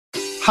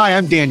Hi,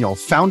 I'm Daniel,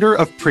 founder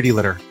of Pretty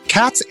Litter.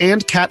 Cats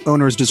and cat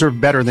owners deserve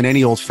better than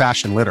any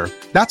old-fashioned litter.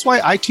 That's why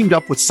I teamed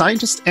up with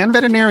scientists and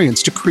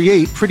veterinarians to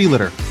create Pretty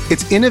Litter.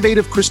 Its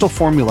innovative crystal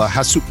formula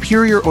has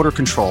superior odor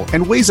control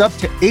and weighs up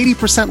to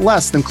 80%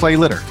 less than clay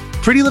litter.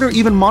 Pretty Litter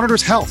even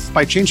monitors health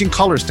by changing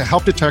colors to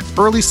help detect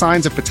early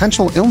signs of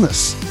potential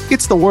illness.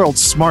 It's the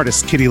world's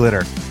smartest kitty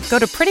litter. Go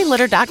to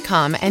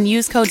prettylitter.com and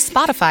use code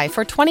SPOTIFY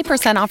for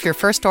 20% off your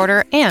first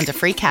order and a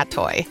free cat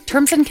toy.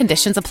 Terms and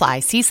conditions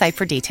apply. See site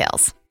for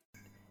details.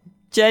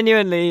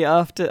 Genuinely,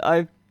 after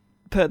I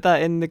put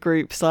that in the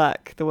group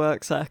Slack, the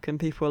work Slack, and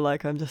people were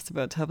like, I'm just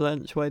about to have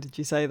lunch, why did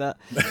you say that?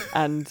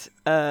 And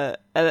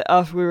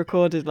after we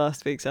recorded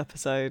last week's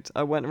episode,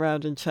 I went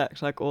around and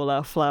checked like all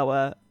our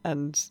flour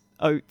and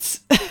oats.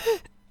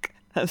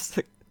 I was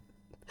like,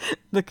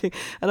 looking,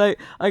 and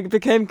I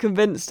became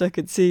convinced I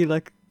could see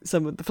like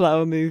some of the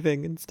flour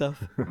moving and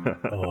stuff.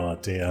 Oh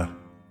dear.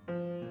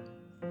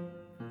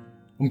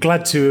 I'm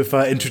glad to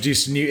have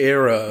introduced a new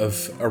era of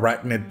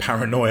arachnid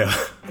paranoia.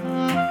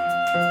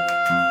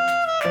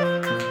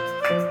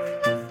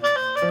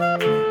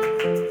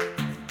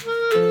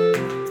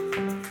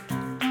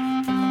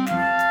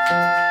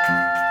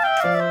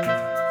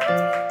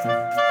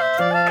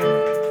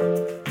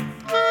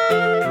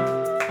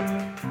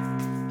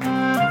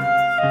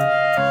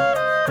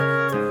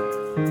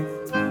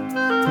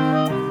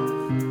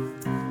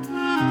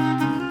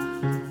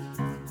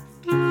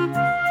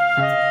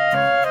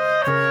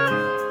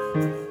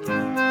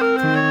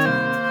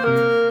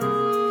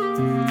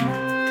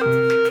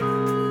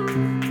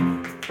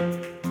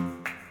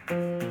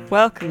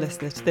 Welcome,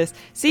 listener, to this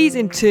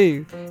Season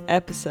 2,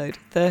 Episode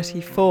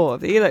 34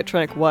 of the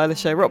Electronic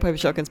Wireless Show, Rock Paper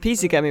Shotgun's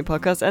PC Gaming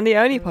Podcast, and the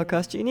only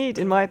podcast you need,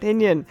 in my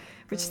opinion,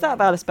 which is that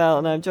of Alice Bell,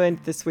 and I'm joined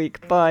this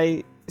week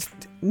by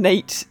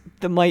Nate,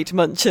 the Mite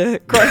Muncher,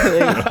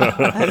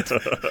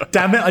 Riley.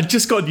 Damn it, I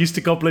just got used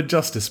to Goblin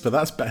Justice, but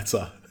that's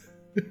better.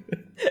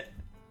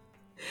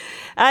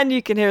 And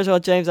you can hear as well,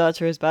 James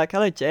Archer is back.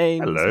 Hello,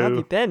 James. Hello. How have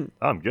you been?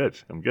 I'm good.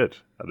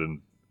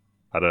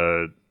 Had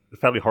a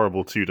fairly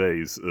horrible 2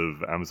 days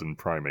of Amazon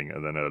priming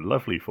and then a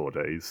lovely 4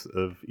 days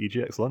of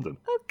EGX London.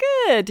 Oh,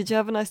 good. Did you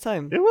have a nice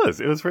time? It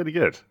was really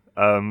good.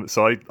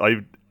 So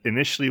I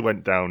initially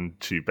went down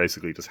to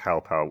basically just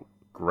help out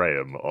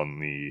Graham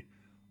on the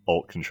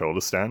alt controller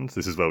stand.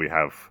 This is where we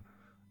have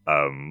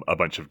a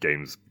bunch of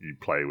games you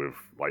play with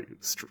like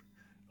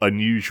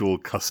unusual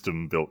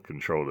custom built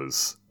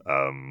controllers,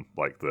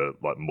 like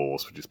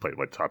Morse, which is played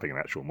by tapping an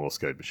actual Morse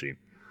code machine.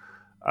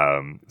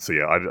 So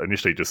yeah, I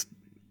initially just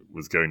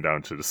was going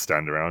down to just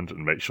stand around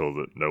and make sure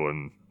that no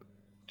one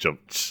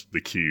jumped the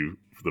queue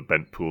for the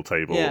bent pool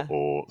table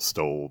or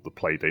stole the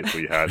play dates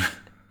we had.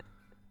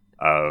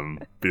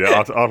 But yeah,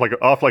 after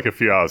a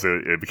few hours,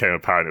 it became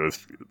apparent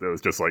it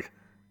was just like,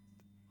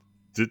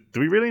 do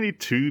we really need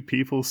two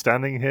people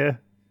standing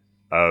here?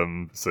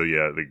 So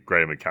yeah,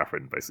 Graham and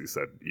Catherine basically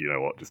said, you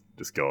know what,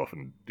 just go off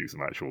and do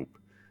some actual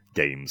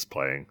games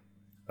playing.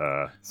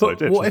 So I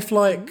did. What if,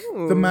 like,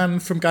 the man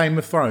from Game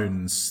of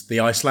Thrones, the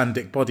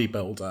Icelandic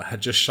bodybuilder,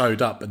 had just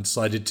showed up and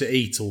decided to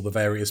eat all the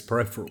various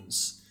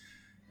peripherals?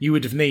 You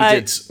would have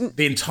needed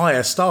the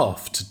entire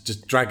staff to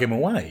just drag him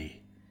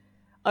away.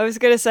 I was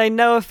going to say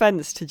no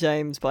offence to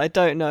James, but I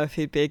don't know if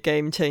he'd be a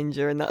game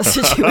changer in that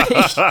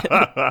situation.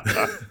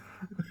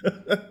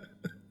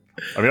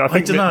 I mean, I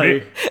think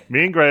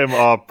me and Graham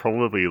are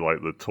probably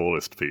like the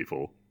tallest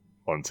people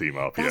on Team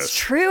RPS. That's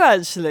true,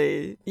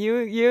 actually.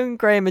 You and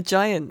Graham are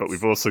giants. But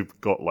we've also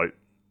got like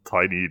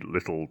tiny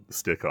little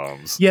stick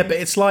arms. Yeah, but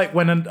it's like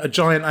when a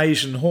giant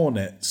Asian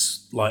hornet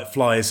like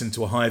flies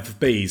into a hive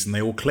of bees and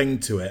they all cling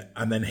to it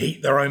and then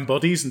heat their own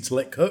bodies until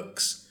it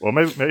cooks. Well,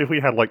 maybe if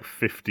we had like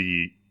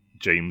 50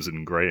 James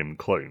and Graham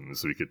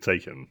clones, we could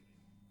take them.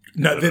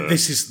 No,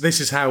 this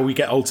is how we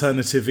get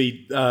alternative.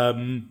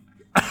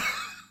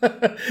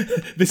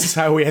 This is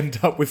how we end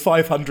up with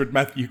 500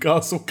 Matthew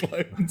Castle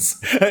clones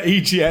at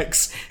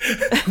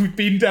EGX. We've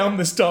been down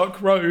this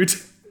dark road.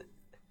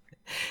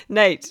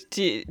 Nate,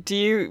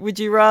 would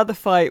you rather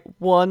fight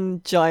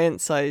one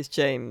giant-sized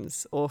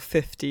James or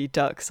 50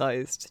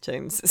 duck-sized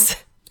Jameses?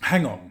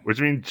 Hang on. What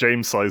do you mean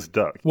James-sized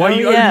duck? Why are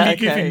you only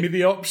giving me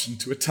the option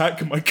to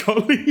attack my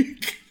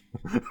colleague?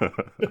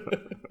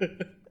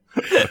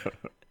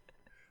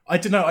 I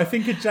don't know. I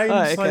think a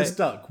James-sized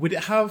duck, would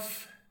it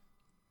have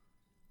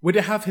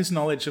his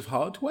knowledge of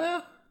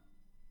hardware?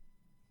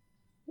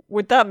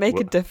 Would that make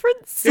a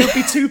difference? It would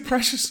be too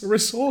precious a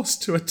resource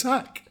to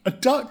attack a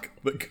duck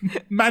that can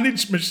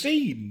manage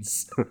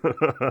machines.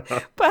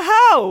 But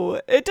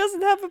how? It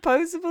doesn't have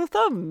opposable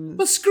thumbs.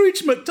 Well,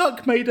 Scrooge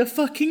McDuck made a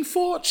fucking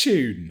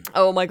fortune.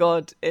 Oh my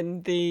god!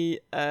 In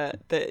the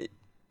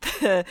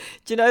do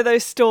you know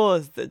those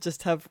stores that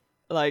just have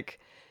like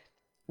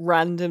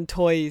random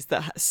toys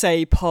that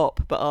say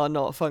pop but are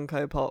not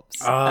Funko Pops?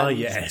 Ah,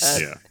 yes.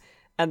 Yeah.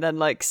 And then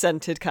like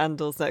scented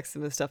candles next to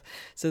them and stuff.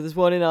 So there's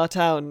one in our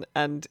town,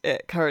 and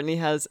it currently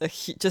has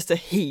just a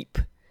heap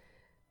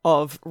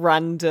of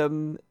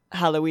random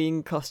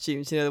Halloween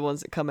costumes, the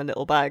ones that come in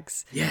little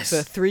bags, Yes.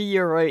 for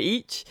 €3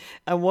 each,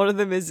 and one of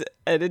them is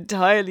an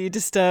entirely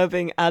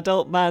disturbing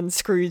adult man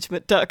Scrooge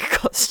McDuck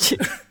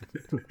costume,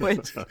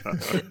 which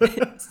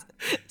is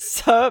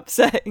so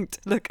upsetting to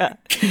look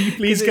at. Can you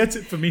please get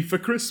it for me for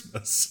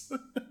Christmas?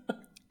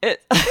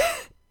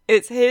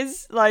 It's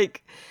his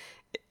like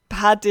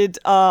padded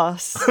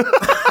arse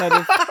kind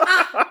of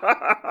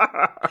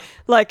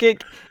like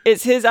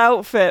it's his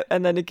outfit,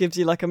 and then it gives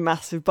you like a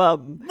massive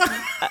bum,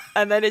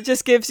 and then it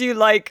just gives you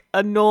like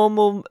a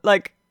normal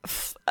like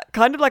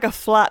kind of like a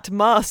flat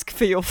mask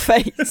for your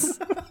face.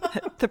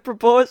 The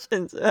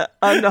proportions are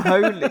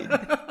unholy.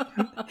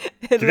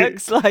 It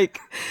looks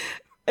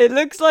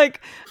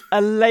like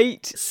a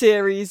late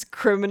series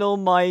Criminal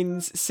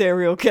Minds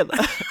serial killer.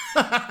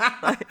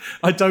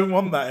 I don't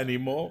want that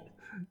anymore.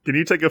 Can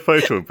you take a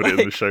photo and put it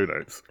in the show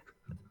notes?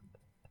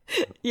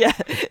 Yeah,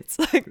 it's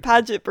like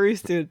Paget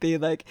Brewster would be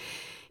like,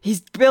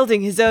 he's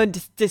building his own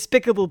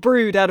despicable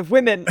brood out of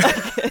women.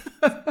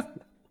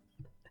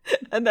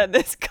 And then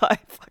this guy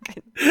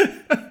fucking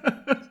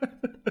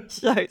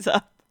shows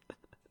up.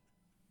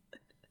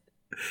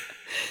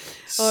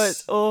 Oh,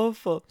 it's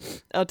awful.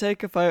 I'll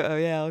take a photo.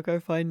 Yeah, I'll go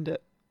find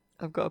it.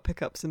 I've got to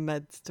pick up some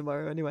meds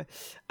tomorrow anyway.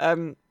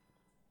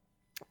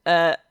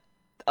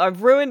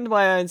 I've ruined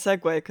my own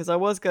segue because I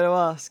was going to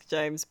ask,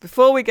 James,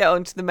 before we get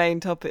on to the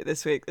main topic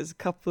this week, there's a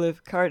couple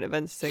of current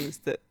events things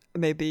that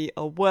maybe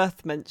are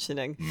worth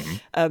mentioning,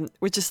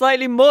 which are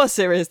slightly more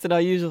serious than our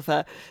usual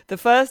fare. The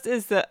first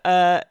is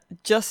that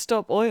Just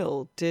Stop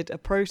Oil did a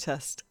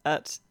protest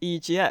at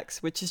EGX,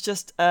 which is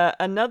just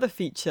another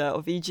feature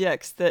of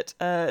EGX that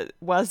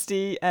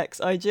WASD x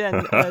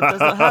IGN does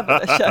not have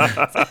at the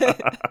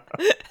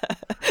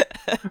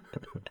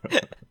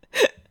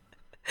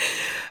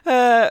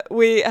show.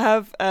 We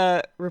have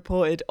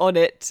reported on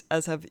it,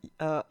 as have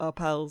our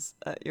pals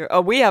at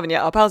we haven't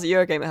yet. Our pals at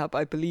Eurogamer have, but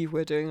I believe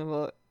we're doing a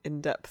more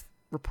in-depth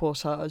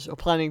reportage, or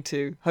planning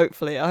to,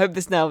 hopefully. I hope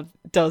this now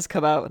does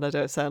come out and I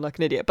don't sound like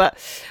an idiot. But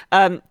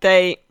I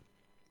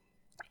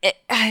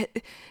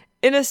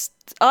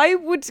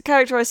would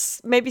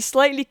characterize maybe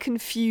slightly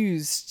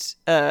confused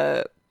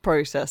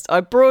protest.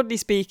 Broadly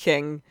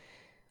speaking,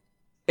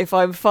 if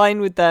I'm fine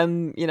with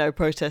them,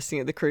 protesting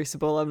at the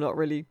Crucible, I'm not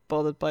really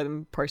bothered by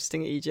them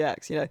protesting at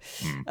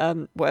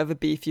EGX, whatever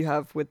beef you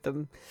have with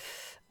them.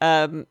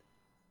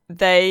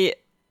 They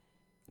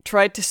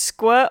tried to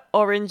squirt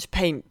orange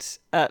paint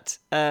at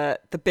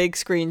the big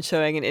screen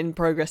showing an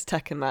in-progress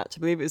Tekken match. I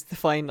believe it was the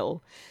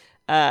final.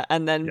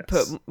 And then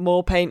put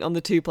more paint on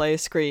the two-player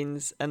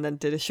screens, and then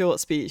did a short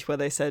speech where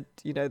they said,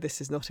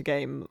 this is not a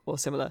game, or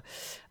similar.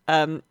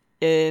 In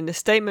a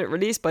statement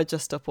released by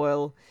Just Stop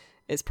Oil,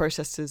 its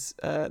protesters,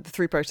 the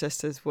three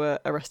protesters, were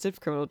arrested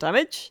for criminal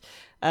damage.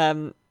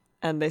 And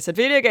they said,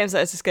 video games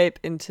let us escape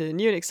into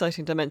new and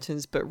exciting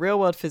dimensions, but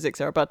real-world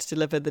physics are about to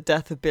deliver the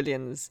death of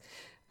billions.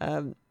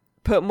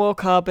 Put more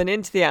carbon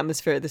into the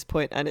atmosphere at this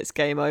point, and it's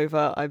game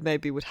over. I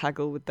maybe would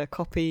haggle with their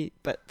copy,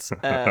 but...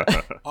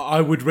 I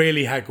would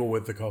really haggle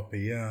with the copy,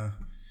 yeah.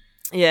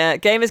 Yeah,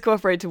 gamers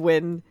cooperate to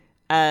win.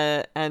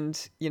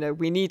 And,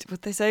 we need,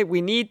 what they say,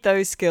 we need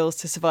those skills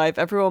to survive.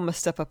 Everyone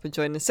must step up and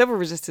join the civil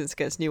resistance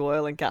against new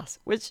oil and gas.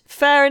 Which,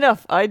 fair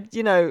enough. I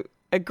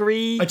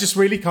agree. I just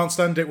really can't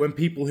stand it when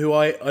people who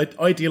I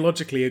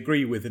ideologically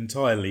agree with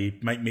entirely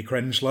make me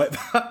cringe like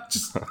that.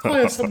 Just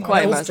hire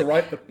someone else to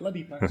write the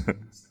bloody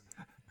postings.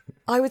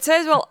 I would say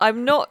as well,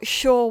 I'm not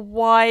sure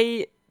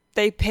why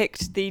they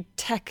picked the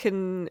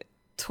Tekken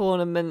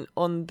tournament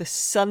on the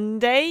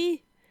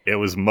Sunday. It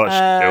was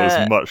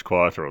much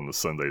quieter on the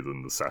Sunday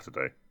than the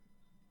Saturday.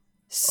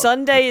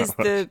 Sunday is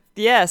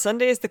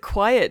the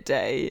quiet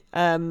day.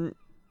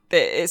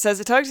 It says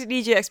it targeted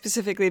EGX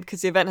specifically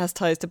because the event has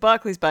ties to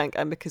Barclays Bank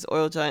and because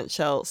oil giant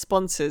Shell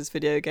sponsors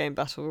video game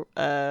battle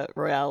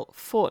royale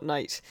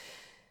Fortnite.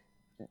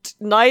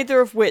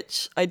 Neither of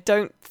which I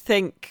don't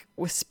think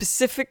was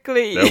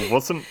specifically. There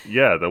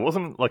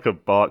wasn't like a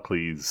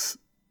Barclays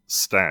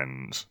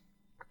stand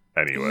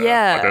anywhere.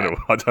 Yeah.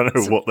 I don't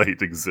know what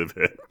they'd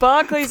exhibit.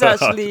 Barclays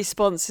actually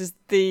sponsors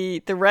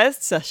the Res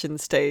Session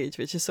stage,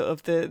 which is sort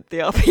of the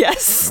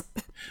RPS.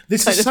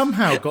 This has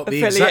somehow got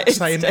the exact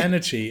same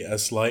energy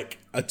as like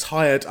a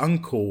tired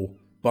uncle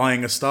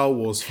buying a Star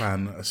Wars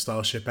fan a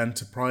Starship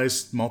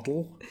Enterprise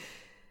model.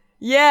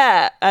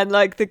 Yeah, and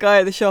like the guy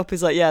at the shop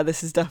is like, yeah,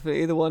 this is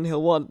definitely the one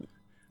he'll want.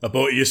 I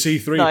bought you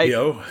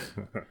C-3PO.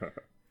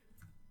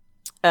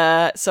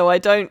 So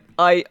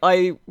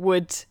I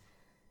would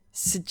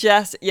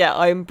suggest,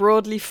 I'm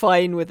broadly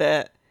fine with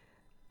it.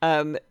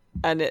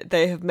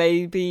 They have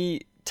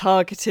maybe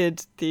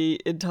targeted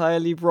the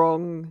entirely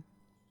wrong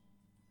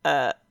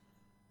kind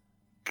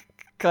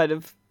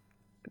of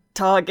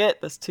target.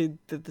 That's the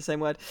same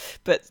word.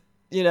 But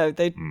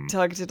they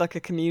targeted like a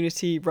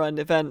community-run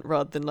event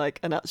rather than like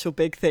an actual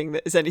big thing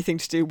that is anything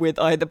to do with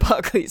either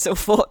Barclays or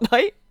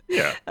Fortnite.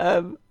 Yeah.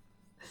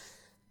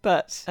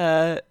 But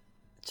that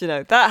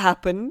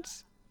happened.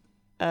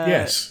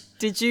 Yes.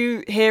 Did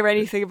you hear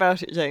anything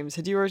about it, James?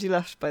 Had you already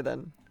left by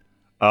then?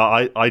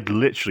 I'd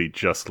literally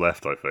just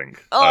left, I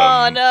think.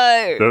 Oh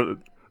no!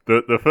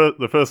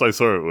 The first I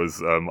saw it was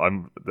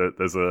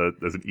there's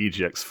an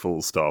EGX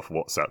full staff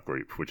WhatsApp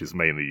group which is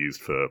mainly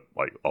used for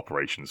like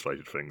operations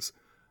related things,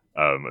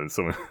 and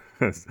someone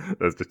there's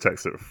the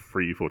text at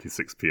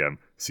 3:46 p.m.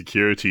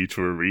 Security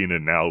to arena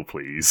now,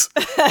 please.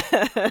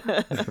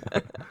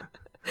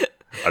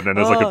 And then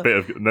there's like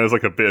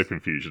a bit of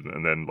confusion,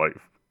 and then like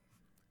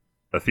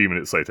a few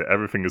minutes later,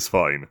 everything is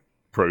fine.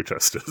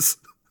 Protesters.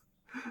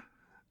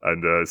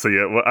 And so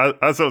yeah, well,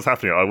 as that was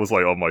happening, I was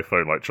like on my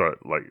phone, like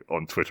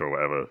on Twitter or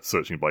whatever,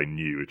 searching by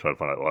new, trying to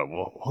find out like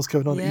what's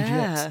going on at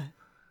EGX.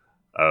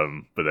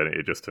 But then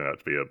it just turned out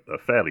to be a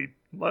fairly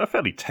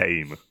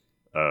tame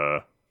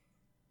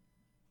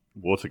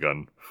water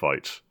gun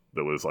fight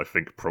that was, I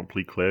think,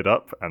 promptly cleared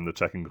up, and the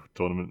Tekken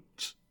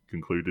tournament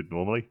concluded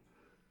normally.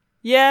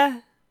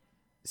 Yeah.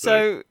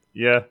 So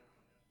yeah,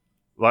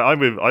 like I'm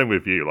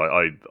with you. Like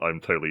I'm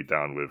totally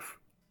down with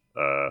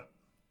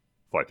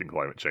fighting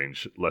climate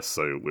change, less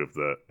so with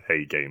the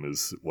hey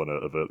gamers want to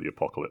avert the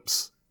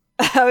apocalypse.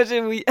 How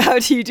do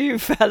you do,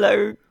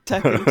 fellow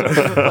Tekken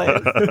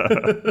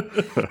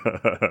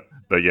players?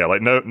 But yeah,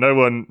 like no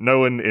one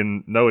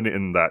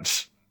in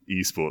that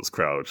esports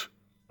crowd,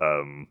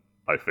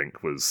 I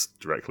think, was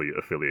directly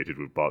affiliated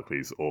with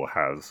Barclays or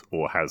has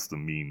the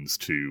means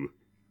to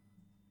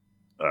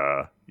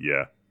fight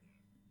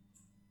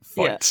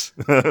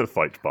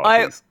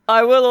Barclays.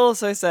 I will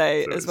also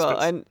say So as well,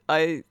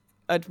 I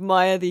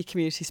admire the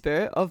community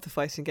spirit of the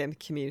fighting game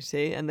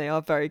community, and they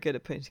are very good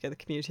at putting together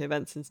community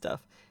events and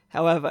stuff.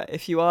 However,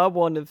 if you are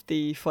one of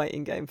the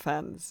fighting game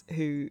fans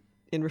who,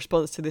 in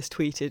response to this,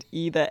 tweeted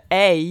either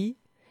A,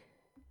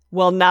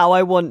 well, now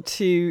I want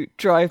to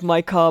drive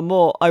my car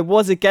more, I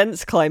was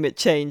against climate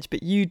change,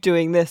 but you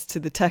doing this to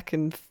the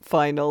Tekken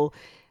final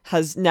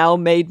has now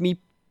made me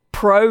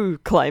pro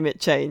climate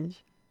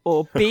change,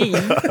 or B,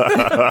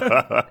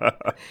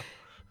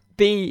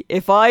 B,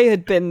 if I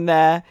had been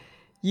there,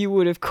 you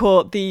would have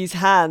caught these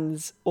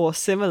hands or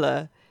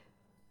similar.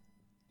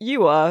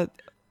 You are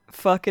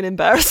fucking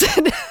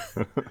embarrassing.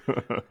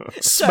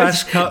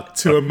 Smash cut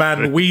to a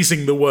man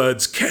wheezing the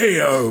words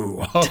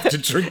KO after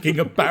drinking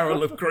a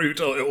barrel of crude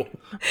oil.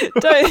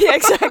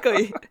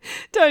 Exactly.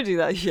 Don't do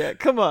that shit.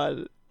 Come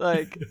on.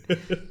 Like,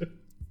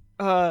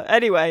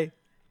 anyway.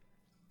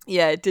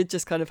 Yeah, it did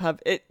just kind of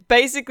have... It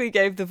basically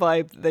gave the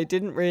vibe that they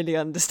didn't really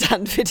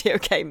understand video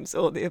games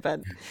or the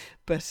event.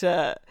 But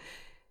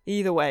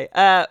either way.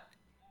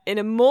 In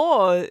a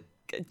more...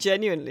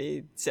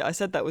 Genuinely, I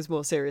said that was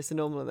more serious than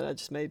normal, and then I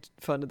just made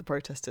fun of the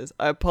protesters.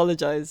 I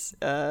apologise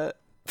for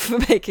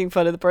making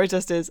fun of the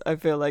protesters. I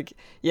feel like,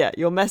 yeah,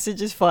 your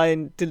message is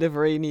fine.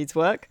 Delivery needs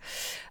work.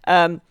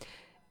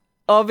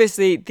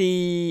 Obviously,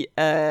 the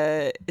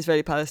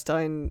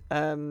Israeli-Palestine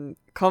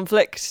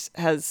conflict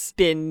has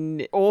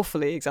been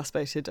awfully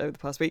exacerbated over the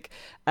past week.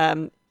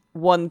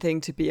 One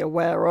thing to be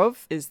aware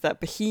of is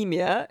that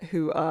Bohemia,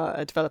 who are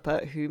a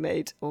developer who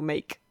made or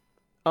make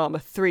Arma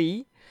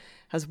 3,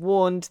 has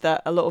warned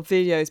that a lot of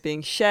videos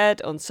being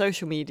shared on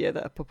social media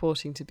that are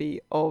purporting to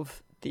be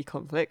of the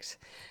conflict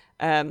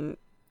are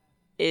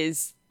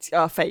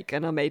fake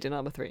and are made in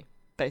Arma 3,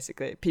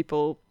 basically.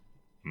 People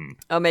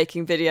are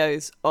making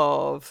videos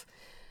of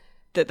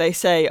that they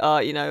say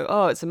are,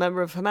 it's a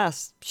member of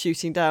Hamas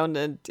shooting down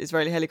an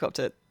Israeli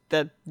helicopter.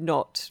 They're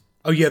not.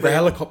 Oh yeah, the real.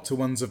 helicopter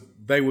ones,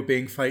 they were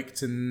being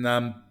faked in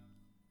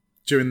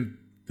during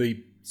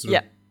the sort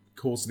of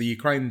course of the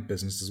Ukraine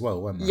business as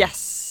well, weren't they?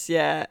 Yes,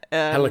 yeah.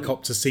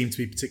 Helicopters seem to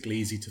be particularly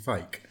easy to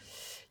fake.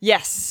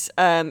 Yes.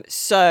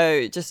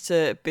 So just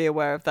to be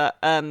aware of that,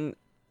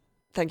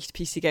 thank you to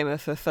PC Gamer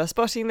for first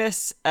spotting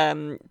this.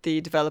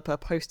 The developer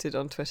posted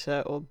on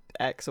Twitter or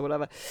X or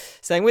whatever,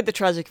 saying, with the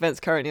tragic events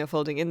currently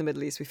unfolding in the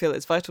Middle East, we feel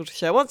it's vital to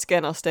share once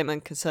again our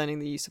statement concerning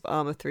the use of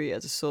Arma 3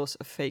 as a source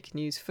of fake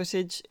news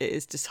footage. It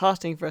is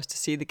disheartening for us to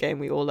see the game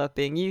we all love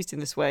being used in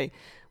this way.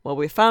 While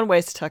we've found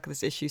ways to tackle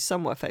this issue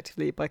somewhat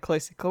effectively by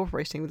closely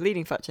cooperating with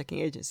leading fact-checking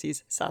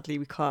agencies, sadly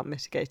we can't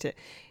mitigate it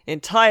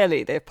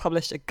entirely. They've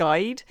published a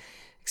guide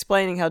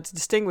explaining how to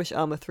distinguish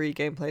Arma 3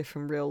 gameplay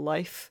from real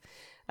life.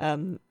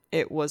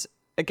 It was,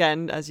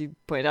 again, as you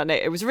pointed out,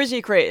 Nate, it was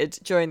originally created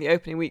during the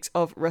opening weeks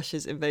of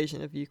Russia's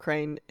invasion of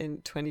Ukraine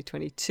in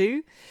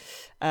 2022.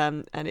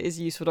 And it is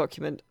a useful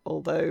document,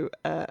 although,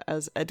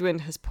 as Edwin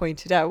has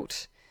pointed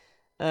out,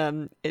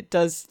 it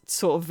does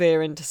sort of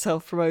veer into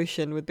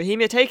self-promotion, with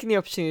Bohemia taking the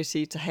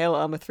opportunity to hail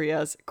Arma 3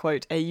 as,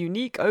 quote, a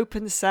unique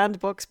open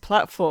sandbox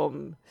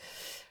platform.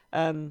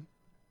 But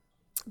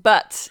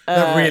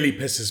that really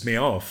pisses me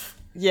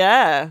off.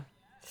 Yeah.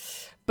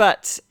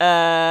 But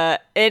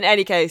in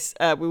any case,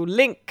 we will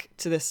link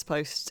to this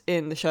post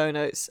in the show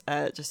notes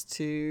just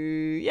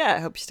to,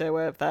 help you stay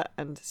aware of that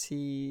and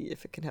see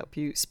if it can help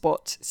you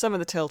spot some of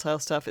the telltale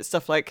stuff. It's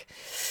stuff like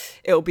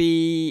it'll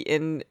be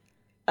in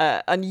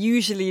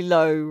unusually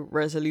low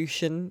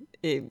resolution,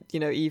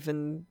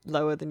 even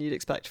lower than you'd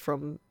expect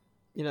from,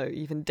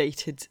 even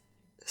dated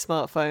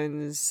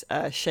smartphones,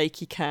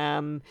 shaky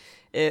cam.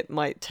 It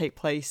might take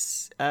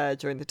place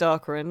during the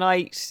dark or at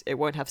night. It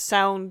won't have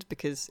sound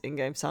because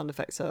in-game sound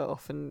effects are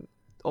often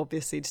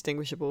obviously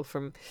distinguishable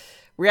from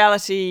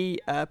reality.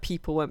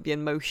 People won't be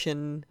in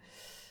motion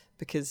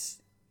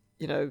because,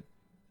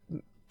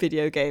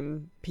 video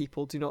game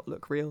people do not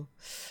look real.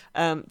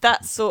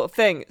 That sort of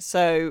thing.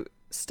 So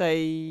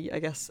stay, I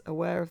guess,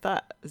 aware of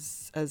that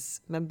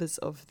as members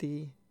of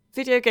the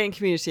video game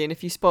community. And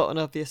if you spot an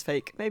obvious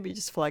fake, maybe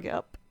just flag it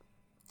up.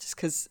 Just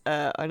because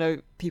I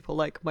know people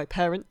like my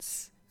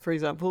parents, for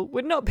example,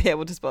 would not be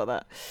able to spot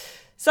that.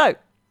 So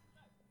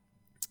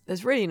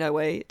there's really no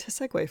way to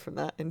segue from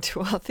that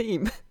into our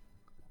theme.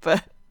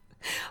 But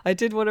I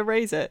did want to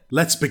raise it.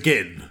 Let's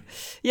begin.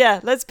 Yeah,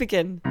 let's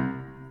begin.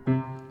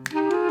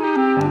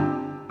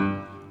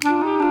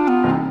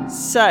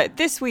 So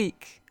this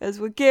week, as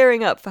we're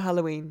gearing up for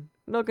Halloween,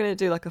 I'm not going to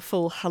do like a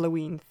full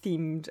Halloween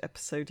themed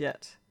episode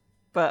yet,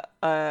 but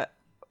a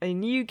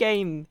new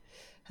game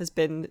has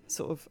been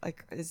sort of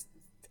is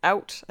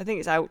out. I think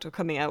it's out or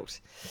coming out.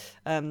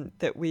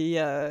 That we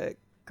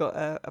got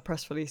a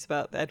press release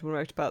about that Edwin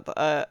wrote about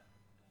that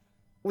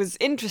was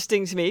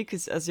interesting to me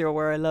because, as you're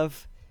aware, I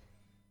love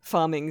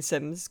farming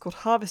sims. It's called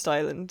Harvest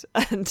Island,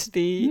 and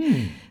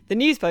the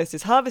news post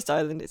is Harvest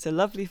Island. It's a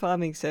lovely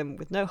farming sim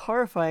with no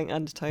horrifying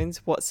undertones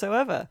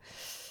whatsoever.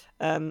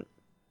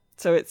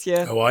 So it's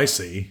your I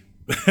see.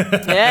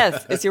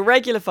 Yes, it's your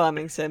regular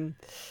farming sim.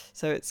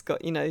 So it's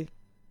got you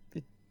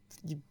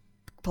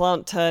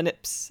plant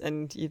turnips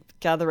and you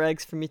gather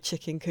eggs from your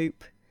chicken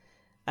coop,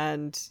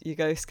 and you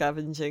go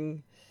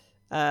scavenging.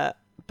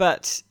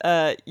 But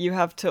you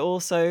have to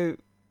also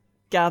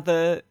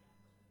gather,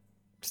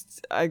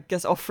 I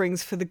guess,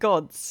 offerings for the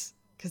gods,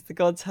 because the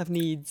gods have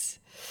needs.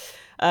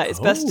 It's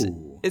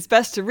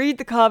best to read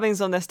the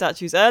carvings on their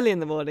statues early in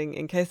the morning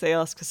in case they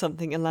ask for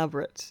something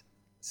elaborate,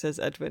 says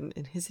Edwin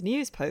in his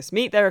news post.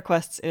 Meet their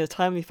requests in a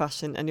timely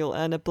fashion and you'll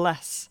earn a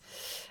bless,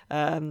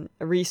 a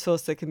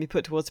resource that can be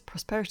put towards the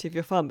prosperity of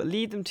your farm, but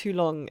leave them too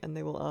long and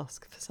they will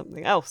ask for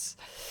something else.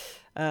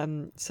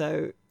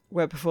 So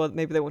where before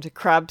maybe they wanted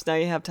crabs, now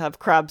you have to have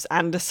crabs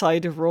and a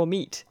side of raw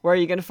meat. Where are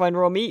you going to find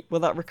raw meat?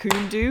 Will that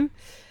raccoon do?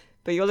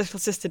 But your little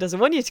sister doesn't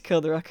want you to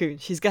kill the raccoon.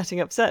 She's getting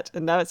upset,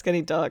 and now it's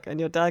getting dark, and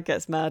your dad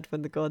gets mad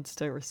when the gods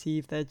don't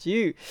receive their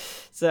due.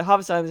 So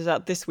Harvest Island is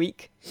out this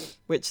week,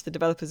 which the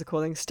developers are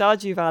calling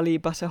Stardew Valley,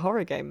 but a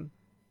horror game.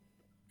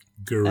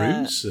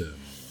 Gruesome.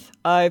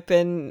 I've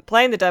been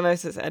playing the demo,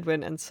 says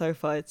Edwin, and so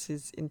far it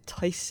is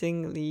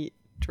enticingly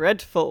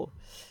dreadful.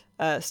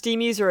 Steam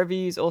user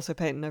reviews also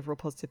paint an overall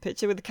positive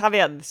picture, with the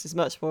caveat that this is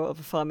much more of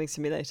a farming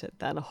simulator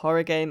than a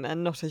horror game,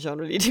 and not a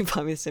genre-leading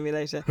farming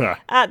simulator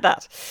at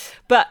that.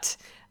 But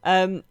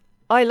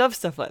I love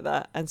stuff like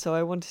that, and so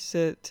I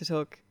wanted to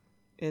talk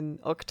in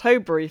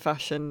October-y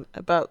fashion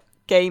about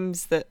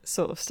games that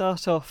sort of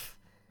start off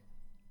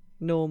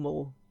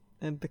normal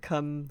and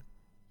become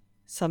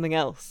something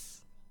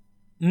else.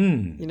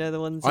 You know, the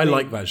ones I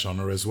like that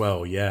genre as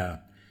well, yeah.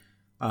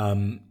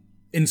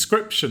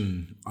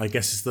 Inscription, I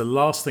guess, is the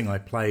last thing I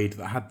played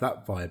that had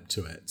that vibe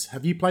to it.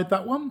 Have you played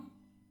that one?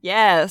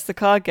 Yeah, it's the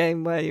card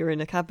game where you're in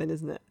a cabin,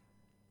 isn't it?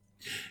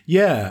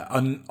 Yeah,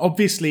 and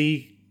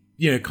obviously,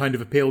 kind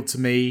of appealed to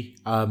me,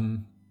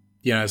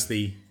 as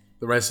the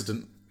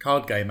resident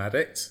card game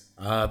addict.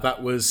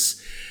 That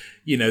was,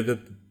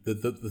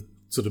 the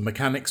sort of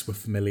mechanics were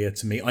familiar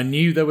to me. I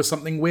knew there was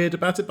something weird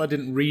about it, but I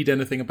didn't read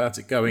anything about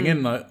it going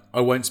in.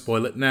 I won't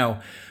spoil it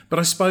now. But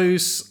I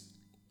suppose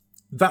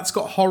that's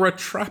got horror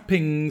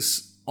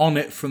trappings on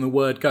it from the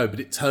word go, but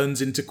it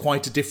turns into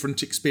quite a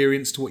different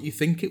experience to what you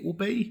think it will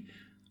be.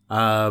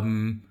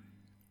 And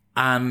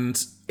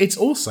it's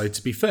also,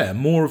 to be fair,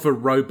 more of a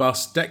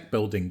robust deck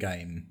building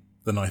game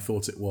than I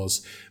thought it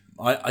was.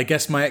 I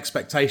guess my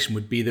expectation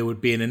would be there would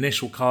be an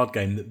initial card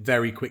game that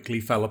very quickly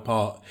fell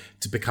apart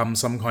to become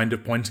some kind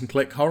of point and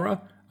click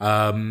horror.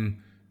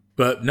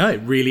 But no,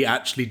 it really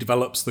actually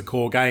develops the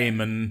core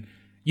game. And,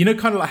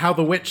 kind of like how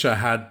The Witcher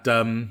had...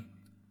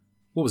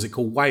 what was it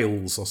called?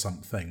 Wales or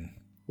something?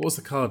 What was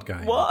the card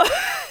game? What?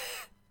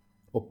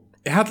 Well,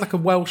 it had like a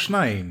Welsh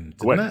name,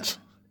 didn't it?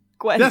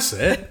 Gwent. That's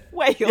it.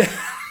 Wales.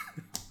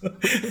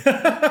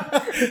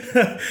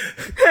 Yeah.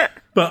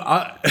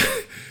 But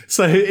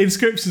so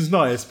Inscription's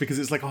nice because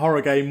it's like a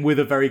horror game with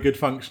a very good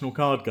functional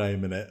card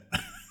game in it.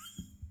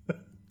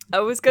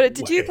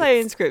 Did you play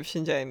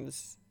Inscription,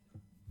 James?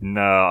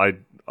 No, I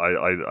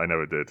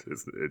never did.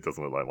 It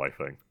doesn't look like my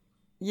thing.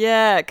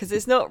 Yeah, because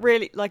it's not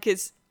really like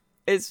it's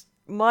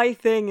my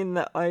thing in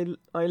that I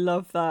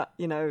love that,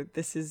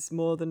 this is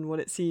more than what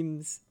it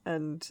seems,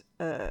 and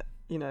it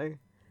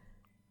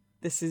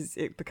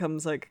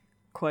becomes like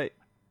quite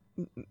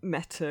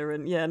meta,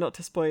 and not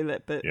to spoil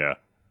it, but yeah,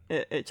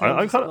 it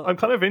I'm changes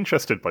kind of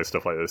interested by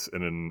stuff like this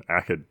in an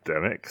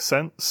academic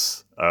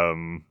sense. I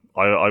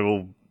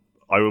will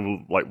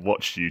like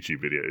watch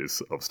YouTube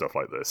videos of stuff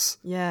like this.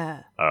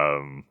 Yeah.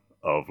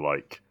 Of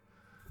like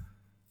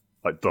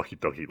Doki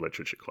Doki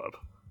Literature Club,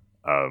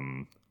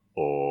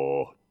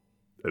 or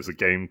there's a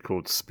game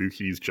called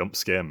Spooky's Jump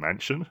Scare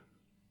Mansion,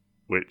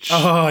 which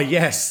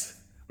yes,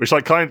 which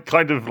like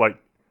kind of like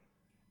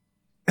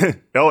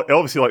it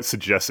obviously like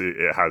suggests it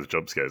has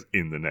jump scares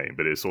in the name,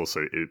 but it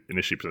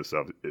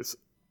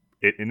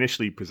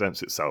initially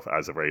presents itself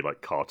as a very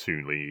like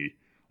cartoonly,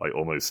 like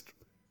almost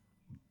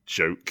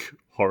joke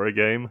horror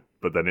game,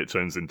 but then it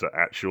turns into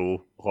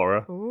actual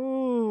horror.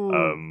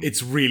 Ooh.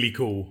 It's really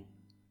cool.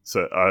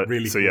 So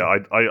really so cool. yeah, I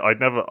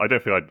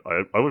don't think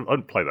I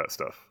wouldn't play that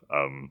stuff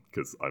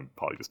because I'm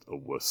probably just a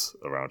wuss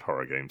around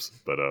horror games.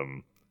 But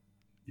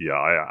yeah,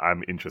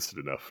 I'm interested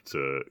enough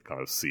to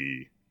kind of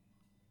see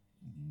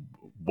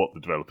what the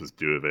developers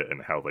do with it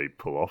and how they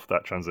pull off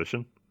that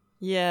transition.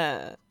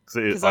 Yeah.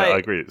 Because I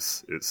agree,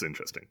 it's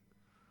interesting.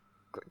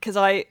 Because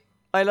I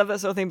love that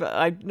sort of thing, but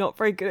I'm not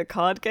very good at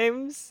card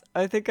games.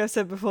 I think I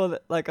said before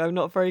that like I'm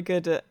not very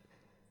good at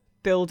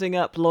building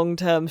up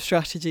long-term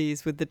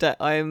strategies with the deck.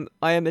 I am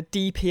a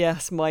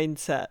DPS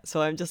mindset, so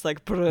I'm just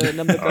like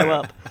number go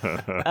up.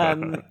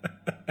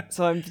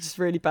 So I'm just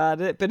really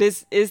bad at it. But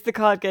is the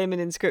card game in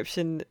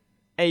Inscryption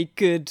a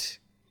good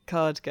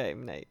card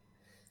game, Nate?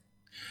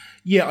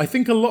 Yeah, I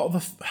think a lot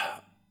of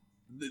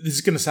this is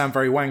going to sound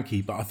very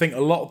wanky, but I think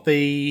a lot of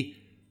the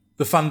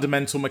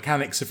fundamental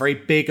mechanics are very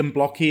big and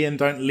blocky and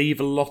don't leave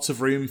a lot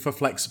of room for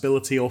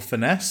flexibility or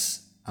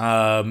finesse.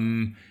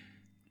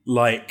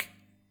 Like,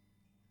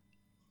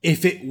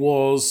 if it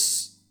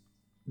was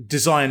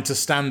designed to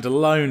stand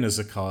alone as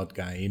a card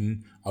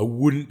game, I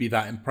wouldn't be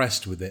that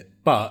impressed with it.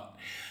 But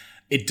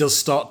it does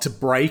start to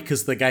break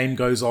as the game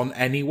goes on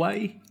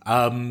anyway.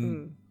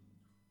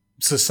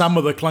 So some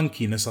of the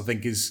clunkiness, I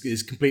think,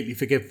 is completely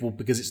forgivable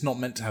because it's not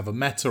meant to have a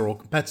meta or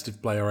competitive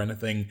play or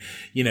anything.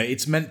 You know,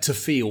 it's meant to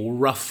feel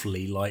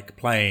roughly like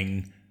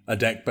playing a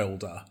deck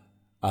builder.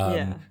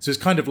 So it's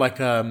kind of like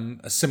a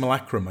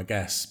simulacrum, I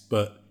guess.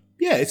 But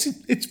yeah,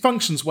 it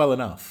functions well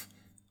enough.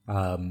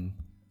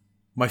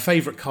 My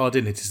favourite card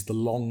in it is the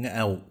Long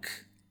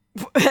Elk.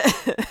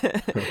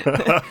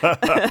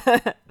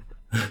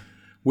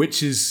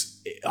 Which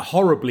is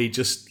horribly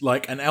just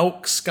like an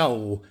elk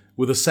skull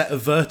with a set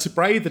of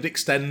vertebrae that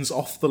extends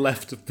off the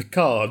left of the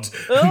card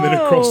and then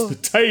across the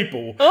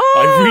table.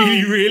 I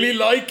really, really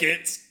like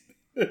it.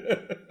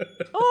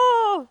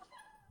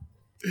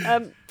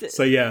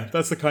 So yeah,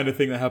 that's the kind of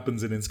thing that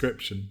happens in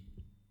Inscryption.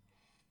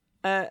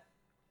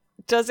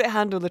 Does it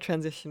handle the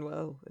transition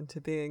well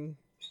into being...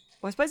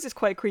 Well, I suppose it's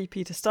quite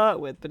creepy to start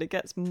with, but it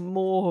gets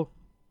more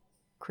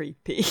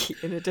creepy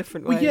in a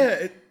different way. Well,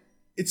 yeah,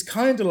 it's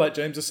kind of like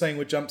James was saying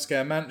with Jump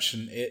Scare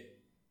Mansion.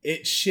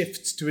 It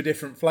shifts to a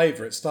different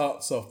flavour. It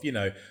starts off,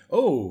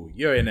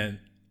 you're in an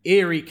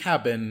eerie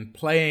cabin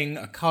playing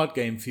a card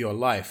game for your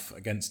life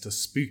against a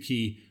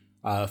spooky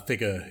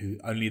figure who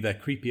only their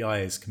creepy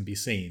eyes can be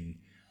seen.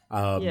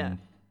 But,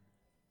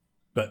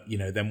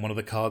 then one of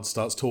the cards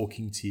starts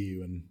talking to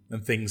you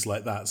and things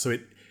like that. So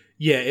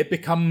it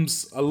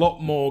becomes a lot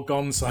more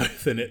gonzo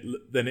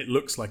than it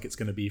looks like it's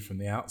going to be from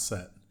the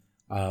outset.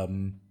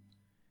 I'm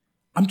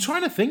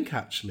trying to think,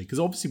 actually, because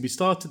obviously we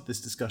started this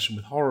discussion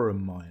with horror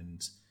in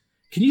mind.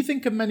 Can you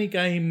think of many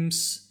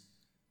games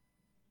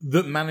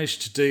that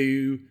managed to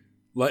do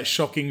like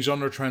shocking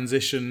genre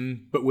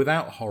transition but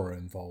without horror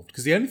involved?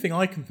 Because the only thing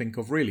I can think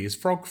of really is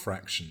Frog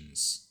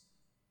Fractions.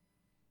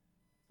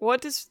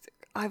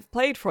 I've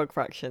played Frog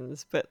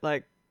Fractions, but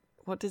like,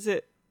 what does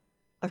it...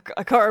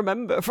 I can't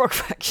remember Frog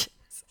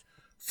Fractions.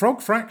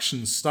 Frog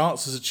Fractions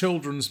starts as a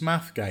children's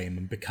math game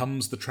and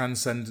becomes the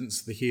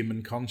transcendence of the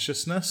human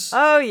consciousness.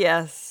 Oh,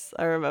 yes.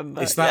 I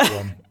remember. It's that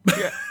one.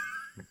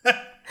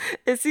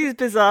 It seems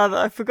bizarre that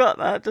I forgot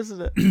that,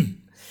 doesn't it?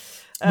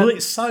 Well,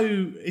 it's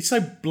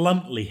so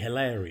bluntly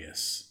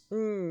hilarious.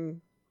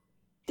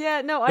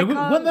 Yeah, no, I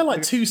can't... Weren't there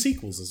like 2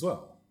 sequels as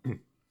well?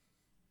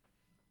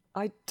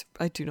 I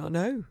do not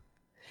know.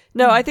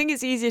 No, I think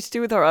it's easier to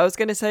do with horror. I was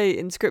going to say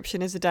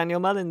Inscryption is a Daniel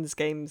Mullins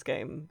games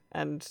game,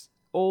 and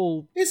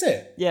all... Is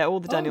it? Yeah, all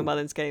the Daniel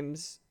Mullins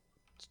games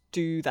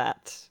do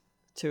that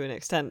to an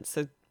extent.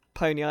 So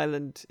Pony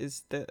Island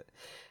is the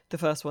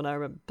first one I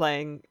remember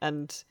playing,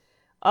 and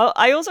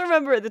I also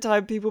remember at the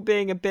time people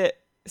being a bit...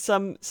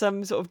 Some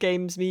sort of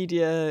games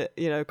media,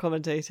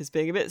 commentators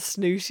being a bit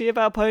snooty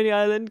about Pony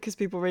Island because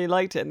people really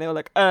liked it, and they were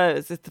like, "Oh,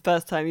 is this the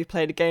first time you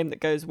played a game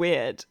that goes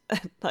weird?"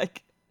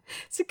 Like,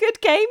 it's a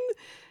good game.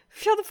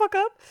 Shut the fuck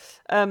up.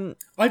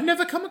 I've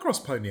never come across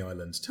Pony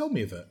Island. Tell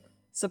me of it.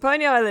 So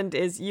Pony Island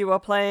is you are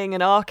playing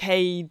an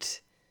arcade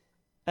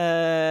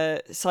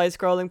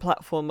side-scrolling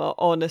platformer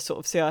on a sort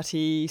of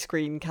CRT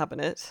screen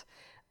cabinet,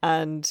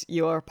 and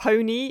you are a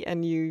pony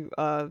and you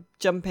are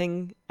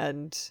jumping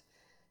and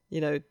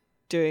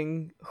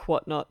doing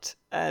whatnot,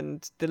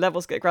 and the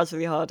levels get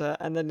gradually harder,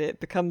 and then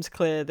it becomes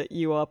clear that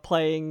you are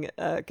playing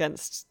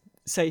against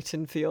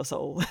Satan for your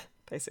soul,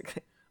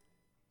 basically.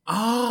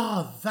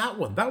 Ah, that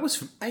one. That was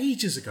from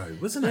ages ago,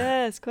 wasn't it?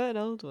 Yeah, it's quite an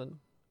old one.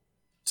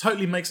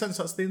 Totally makes sense.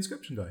 That's the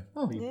Inscryption guy.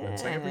 Oh, you learn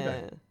something every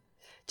day.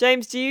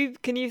 James,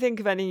 can you think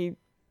of any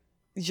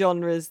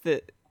genres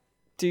that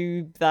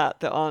do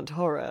that aren't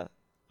horror?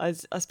 I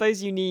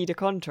suppose you need a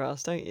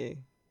contrast, don't you?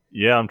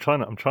 Yeah, I'm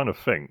trying to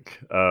think.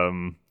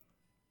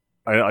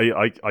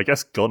 I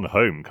guess Gone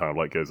Home kind of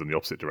like goes in the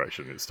opposite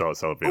direction. It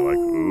starts out being like,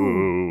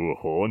 ooh,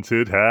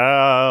 haunted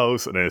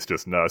house, and then it's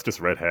just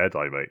red hair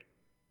dye, mate.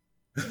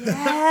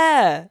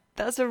 Yeah,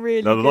 that's a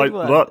really good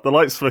one. The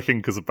light's flicking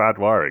because of bad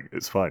wiring.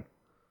 It's fine.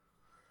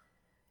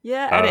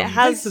 Yeah, and it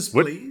has.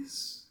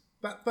 Please.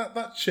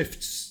 That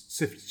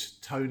shifts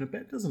tone a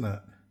bit, doesn't it?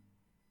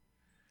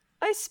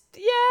 I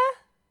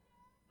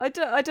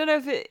don't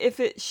know if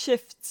it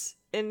shifts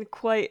in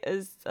quite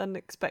as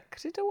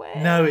unexpected a way.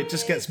 No, it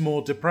just gets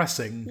more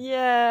depressing.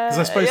 Yeah, because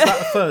I suppose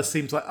that at first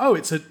seems like, oh,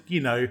 it's a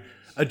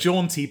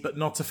jaunty but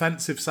not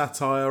offensive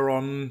satire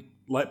on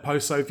like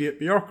post-Soviet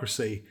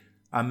bureaucracy,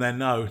 and then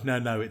no,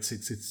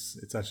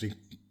 it's actually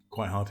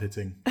quite hard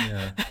hitting.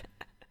 Yeah,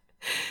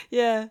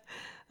 yeah.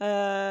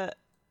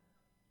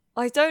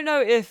 I don't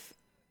know if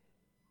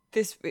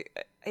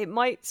it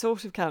might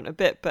sort of count a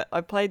bit, but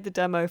I played the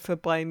demo for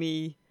Buy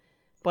Me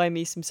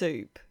Some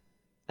Soup,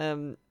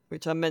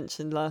 which I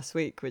mentioned last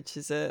week, which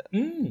is a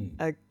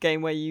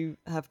game where you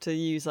have to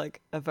use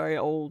like a very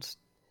old,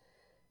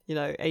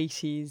 late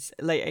 80s,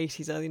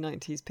 early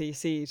 90s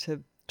PC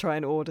to try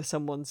and order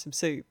someone some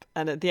soup.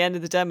 And at the end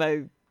of the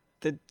demo,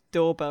 the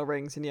doorbell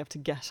rings and you have to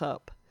get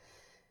up.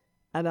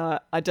 And I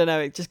don't know,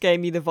 it just gave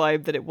me the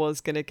vibe that it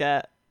was going to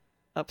get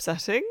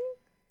upsetting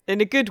in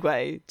a good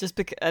way, just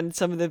because, and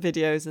some of the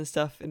videos and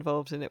stuff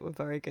involved in it were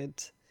very good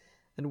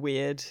and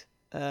weird.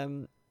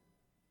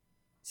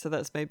 So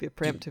that's maybe a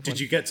preemptive one.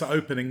 Did you get to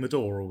opening the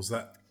door, or was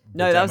that...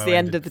 No, that was the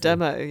end of the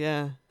demo,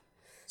 yeah.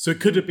 So it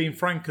could have been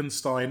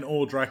Frankenstein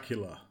or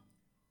Dracula.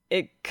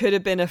 It could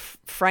have been a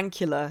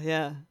Frankula,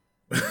 yeah.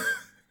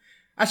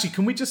 Actually,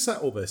 can we just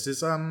settle this?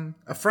 Is a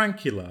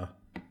Frankula...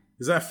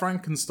 Is that a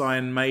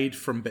Frankenstein made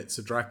from bits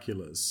of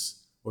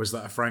Dracula's? Or is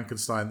that a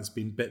Frankenstein that's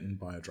been bitten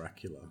by a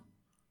Dracula?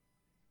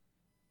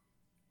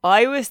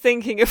 I was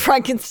thinking of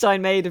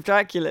Frankenstein made of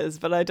Dracula's,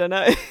 but I don't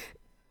know.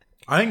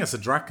 I think it's a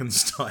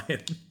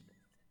Drakenstein.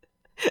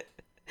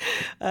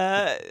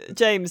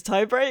 James,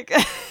 tiebreak?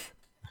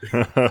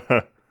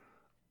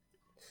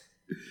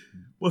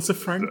 What's a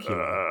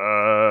Frankula?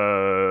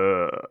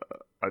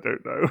 I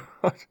don't know.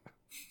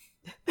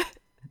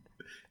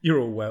 You're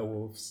all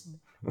werewolves.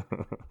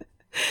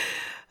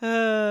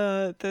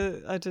 I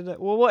don't know.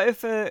 Well, what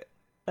if a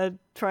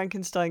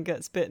Frankenstein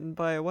gets bitten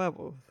by a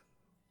werewolf?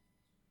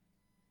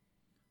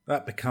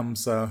 That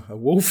becomes a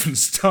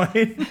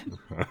Wolfenstein.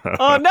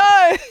 Oh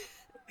no!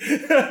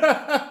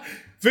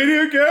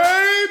 Video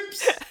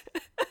games!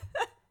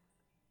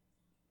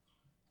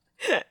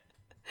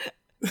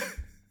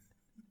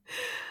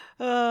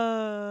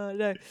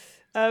 No.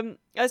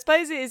 I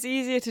suppose it is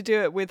easier to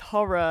do it with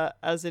horror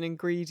as an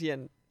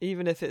ingredient,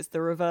 even if it's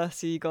the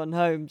reverse of Gone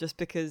Home, just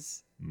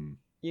because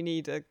you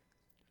need a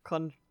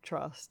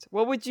contrast.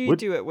 What would you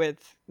do it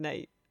with,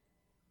 Nate?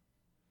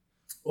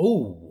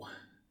 Oh,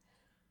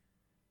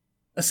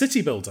 a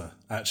city builder.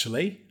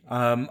 Actually,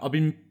 I've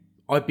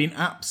been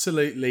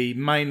absolutely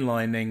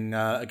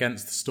mainlining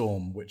Against the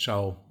Storm, which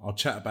I'll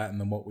chat about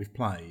in what we've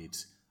played.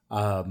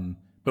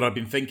 But I've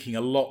been thinking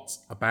a lot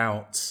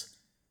about,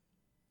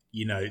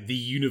 the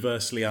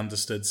universally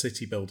understood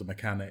city builder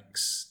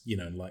mechanics,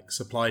 like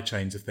supply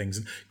chains of things,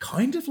 and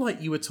kind of like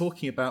you were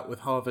talking about with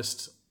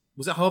Harvest.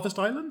 Was it Harvest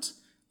Island?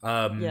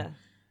 Yeah.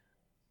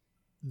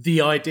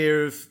 The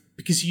idea of,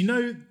 because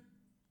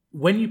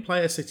when you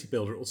play a city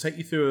builder, it will take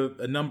you through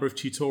a number of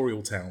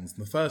tutorial towns,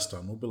 and the first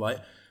one will be like,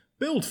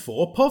 build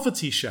 4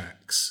 poverty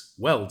shacks.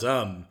 Well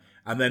done.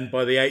 And then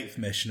by the 8th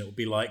mission, it will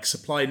be like,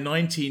 supply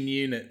 19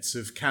 units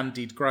of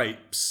candied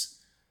grapes,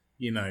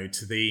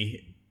 to the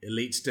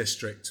elite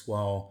district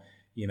while,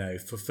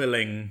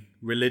 fulfilling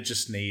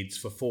religious needs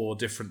for 4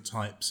 different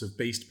types of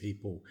beast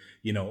people,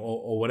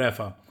 or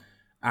whatever.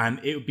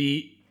 And it would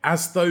be,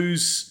 as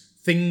those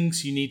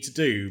things you need to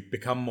do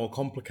become more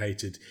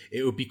complicated,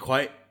 it would be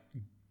quite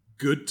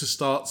good to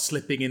start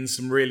slipping in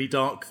some really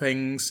dark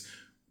things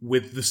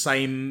with the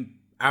same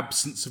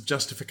absence of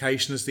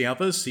justification as the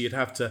others. So you'd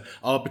have to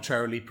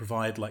arbitrarily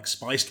provide like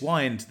spiced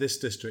wine to this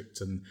district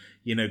and,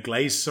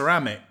 glazed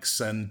ceramics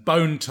and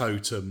bone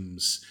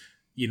totems,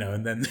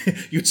 and then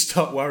you'd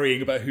start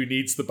worrying about who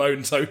needs the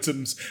bone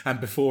totems. And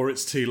before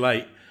it's too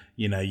late,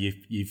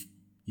 you've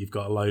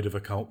got a load of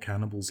occult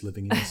cannibals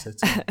living in the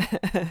city.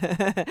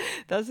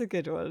 That's a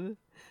good one.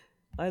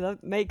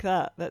 Make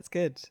that. That's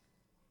good.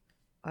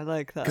 I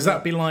like that. Because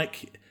that'd be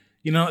like,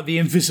 the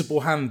invisible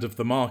hand of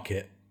the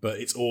market, but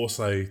it's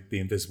also the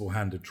invisible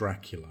hand of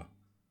Dracula.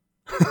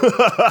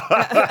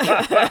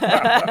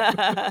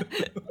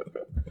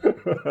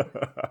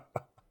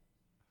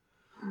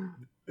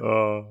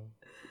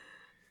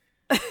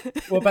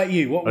 What about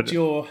you? What would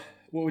your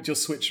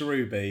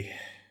switcheroo be?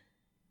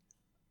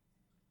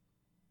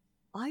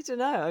 I don't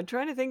know. I'm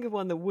trying to think of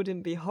one that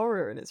wouldn't be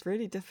horror, and it's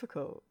really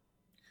difficult.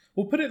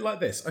 We'll put it like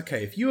this.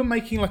 Okay, if you were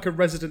making like a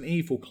Resident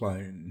Evil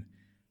clone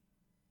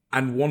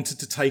and wanted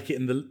to take it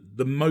in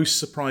the most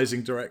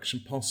surprising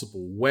direction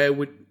possible,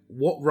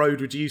 what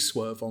road would you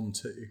swerve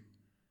onto?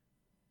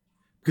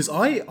 Because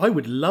I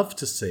would love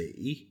to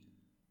see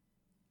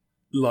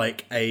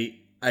like a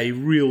a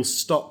real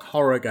stock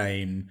horror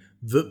game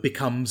that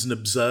becomes an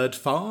absurd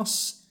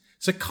farce.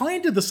 So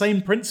kind of the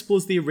same principle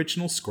as the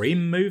original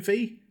Scream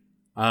movie.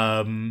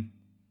 I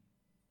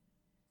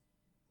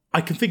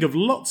can think of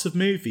lots of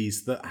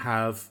movies that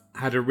have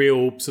had a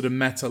real sort of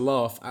meta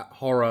laugh at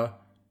horror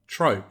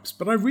tropes,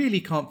 but I really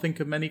can't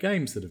think of many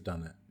games that have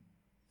done it.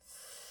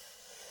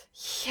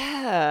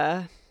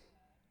 Yeah.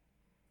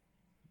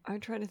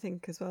 I'm trying to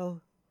think as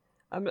well.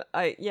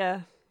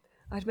 I'd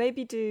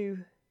maybe do...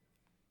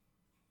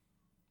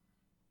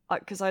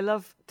 Because I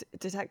love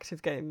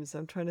detective games.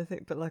 I'm trying to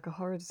think, but like a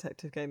horror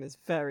detective game is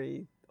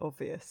very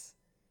obvious.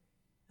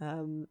 I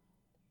don't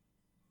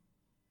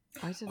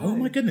know. Oh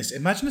my goodness.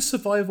 Imagine a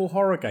survival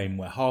horror game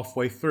where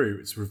halfway through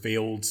it's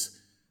revealed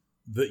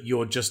that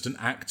you're just an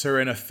actor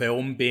in a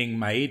film being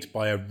made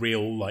by a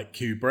real, like,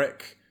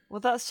 Kubrick. Well,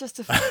 that's just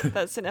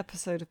that's an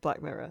episode of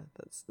Black Mirror.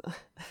 That's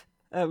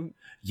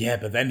Yeah,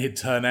 but then he'd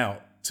turn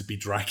out to be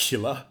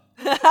Dracula.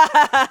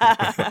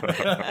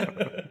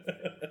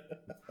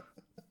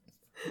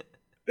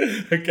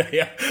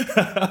 Okay,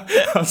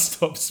 I'll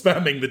stop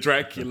spamming the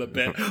Dracula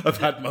bit. I've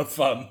had my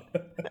fun.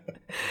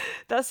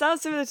 That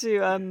sounds similar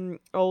to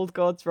Old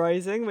Gods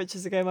Rising, which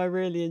is a game I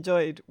really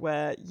enjoyed,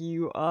 where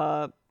you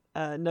are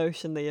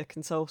notionally a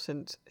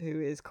consultant who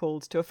is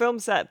called to a film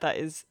set that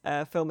is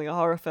filming a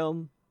horror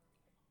film,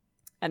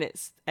 and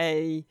it's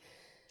a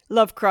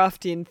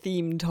Lovecraftian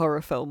themed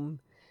horror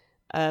film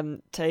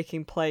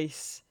taking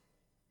place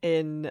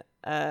in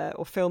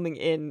or filming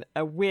in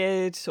a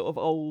weird sort of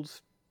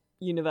old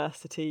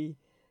university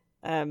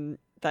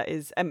that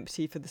is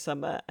empty for the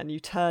summer, and you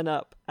turn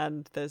up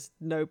and there's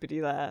nobody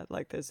there,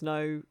 like there's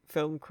no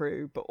film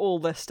crew, but all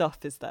their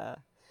stuff is there,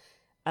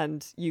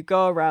 and you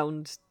go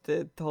around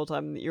the whole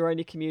time that you're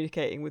only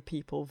communicating with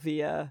people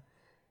via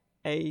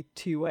a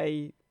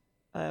two-way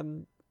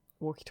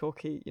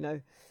walkie-talkie,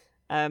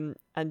 and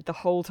the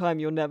whole time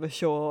you're never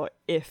sure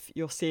if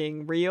you're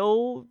seeing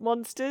real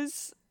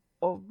monsters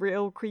or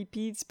real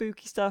creepy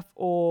spooky stuff,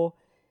 or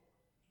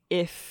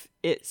if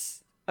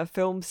it's a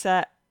film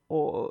set,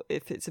 or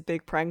if it's a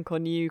big prank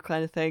on you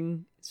kind of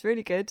thing. It's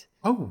really good.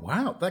 Oh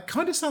wow, that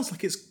kind of sounds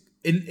like it's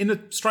in a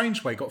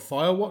strange way got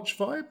Firewatch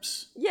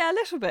vibes. Yeah, a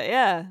little bit,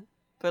 yeah.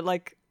 But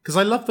like, because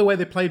I love the way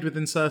they played with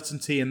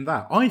uncertainty in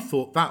that. I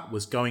thought that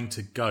was going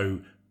to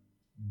go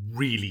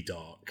really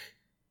dark.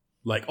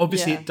 Like,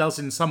 obviously it does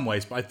in some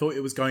ways, but I thought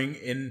it was going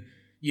in,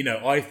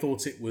 I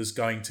thought it was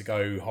going to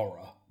go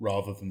horror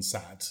rather than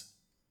sad.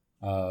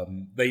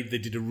 They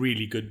did a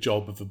really good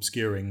job of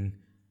obscuring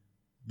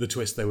the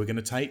twist they were going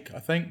to take, I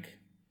think.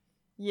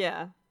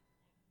 Yeah.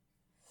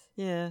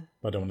 Yeah.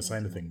 But I don't want to say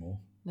anything more.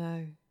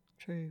 No,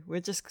 true. We're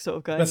just sort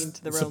of going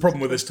into the realm. That's the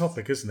problem with this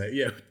topic, isn't it?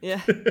 Yeah.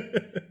 Yeah.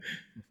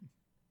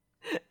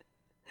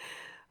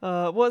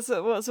 What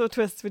sort of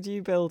twist would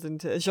you build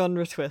into, a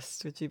genre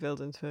twist would you build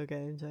into a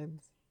game,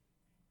 James?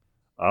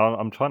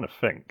 I'm trying to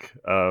think.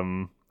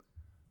 A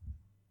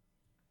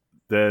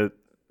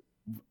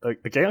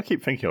game I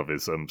keep thinking of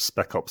is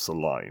Spec Ops: The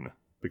Line,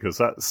 because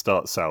that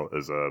starts out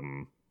as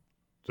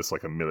just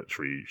like a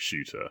military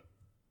shooter,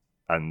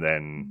 and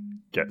then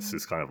gets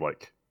this kind of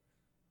like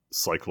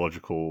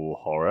psychological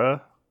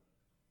horror,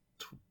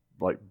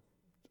 like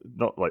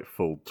not like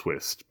full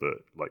twist, but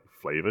like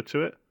flavor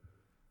to it.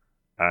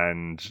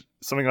 And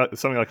something I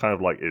kind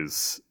of like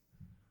is,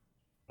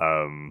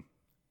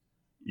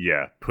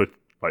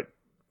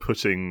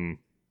 putting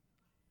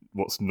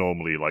what's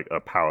normally like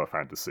a power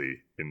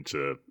fantasy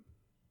into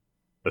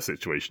a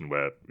situation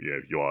where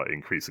you are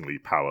increasingly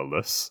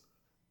powerless.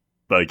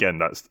 But again,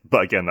 that's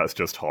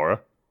just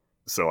horror.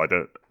 So I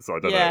don't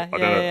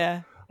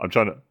know. I'm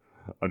trying to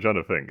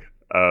think.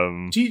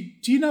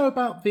 Do you know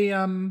about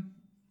the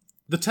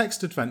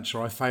text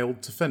adventure I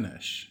failed to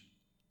finish?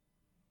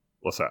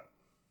 What's that?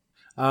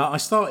 I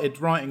started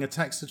writing a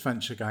text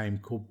adventure game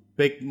called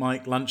Big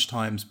Mike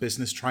Lunchtime's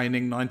Business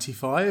Training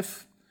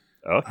 95.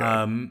 Okay.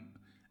 And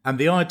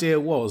the idea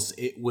was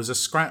it was a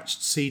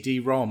scratched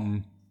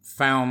CD-ROM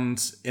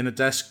found in a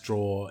desk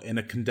drawer in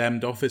a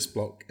condemned office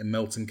block in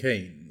Milton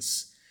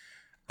Keynes.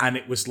 And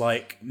it was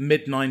like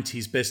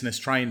mid-90s business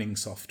training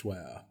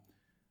software.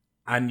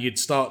 And you'd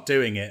start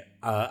doing it,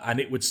 and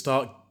it would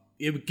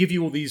give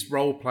you all these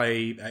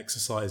role-play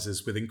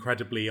exercises with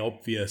incredibly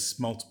obvious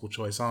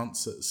multiple-choice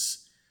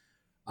answers.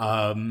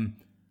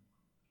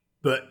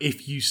 But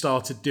if you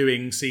started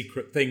doing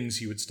secret things,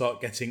 you would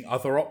start getting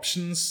other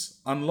options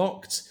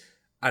unlocked.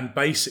 And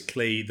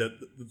basically,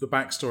 the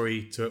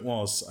backstory to it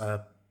was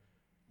a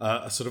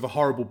sort of a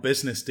horrible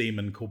business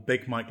demon called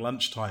Big Mike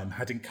Lunchtime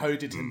had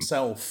encoded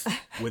himself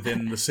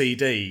within the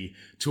CD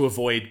to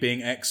avoid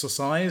being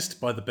exorcised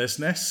by the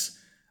business.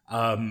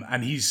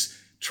 And he's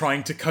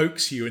trying to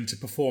coax you into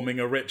performing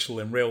a ritual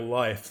in real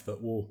life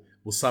that will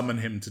summon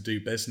him to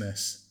do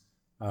business.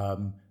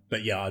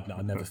 But yeah,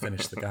 I never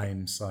finished the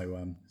game, so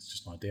it's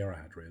just an idea I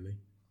had, really.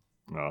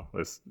 No,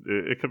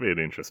 it could be an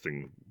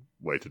interesting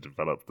way to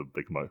develop the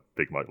Big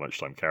Mike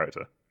Lunchtime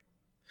character.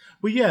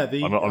 Well, yeah,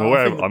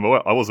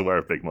 I was aware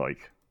of Big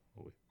Mike.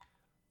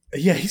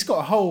 Yeah, he's got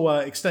a whole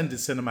extended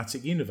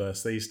cinematic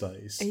universe these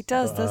days. He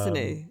does, doesn't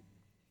he?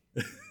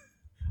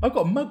 I've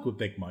got a mug with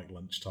Big Mike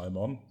Lunchtime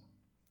on.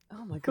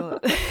 Oh my god.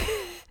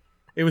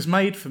 It was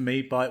made for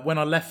me by when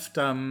I left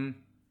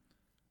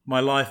my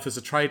life as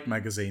a trade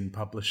magazine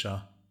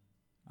publisher.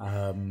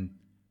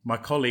 My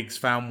colleagues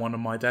found one of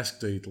my desk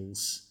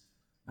doodles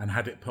and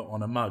had it put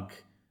on a mug.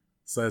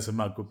 So there's a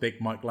mug with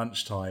Big Mike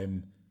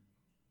Lunchtime,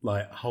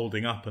 like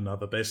holding up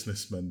another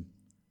businessman,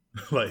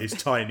 like he's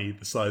tiny,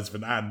 the size of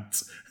an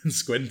ant, and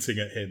squinting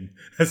at him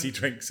as he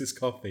drinks his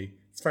coffee.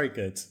 It's very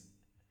good.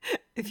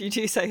 If you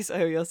do say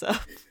so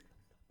yourself.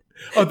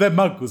 Oh, their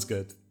mug was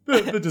good.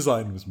 The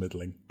design was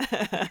middling.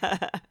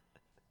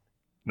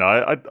 No,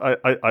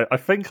 I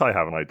think I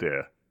have an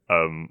idea.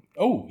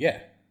 Oh yeah.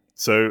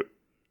 So,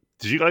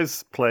 did you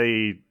guys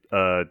play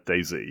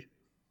DayZ?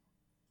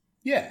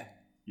 Yeah.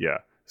 Yeah.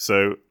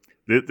 So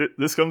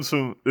this comes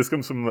from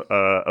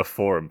a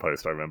forum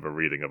post I remember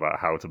reading about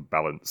how to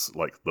balance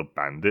like the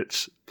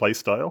bandit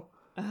playstyle,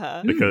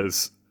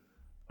 because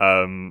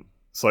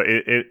so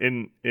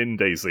in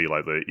DayZ,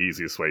 like the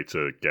easiest way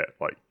to get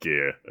like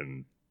gear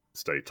and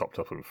stay topped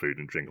up on food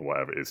and drink or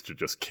whatever is to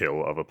just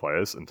kill other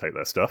players and take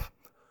their stuff.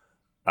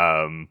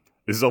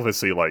 This is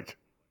obviously like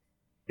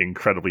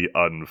incredibly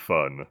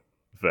unfun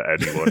for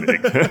anyone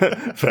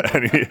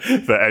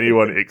for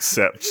anyone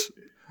except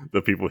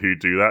the people who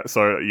do that.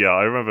 So yeah,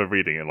 I remember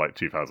reading in like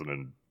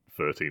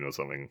 2013 or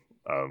something,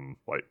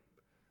 like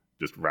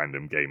just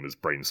random gamers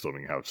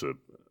brainstorming how to,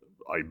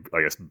 I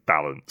guess,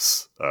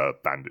 balance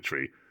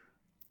banditry,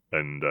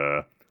 and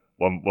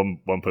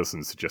one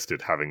person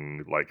suggested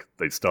having like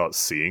they'd start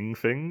seeing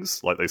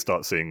things, like they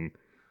start seeing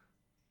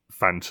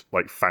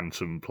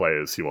phantom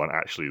players who aren't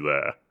actually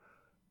there,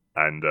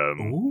 and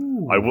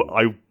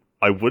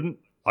I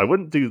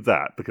wouldn't do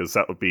that because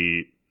that would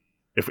be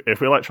if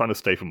we're like trying to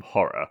stay from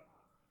horror.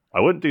 I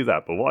wouldn't do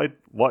that, but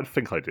what I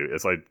think I do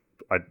is I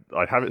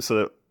have it so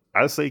that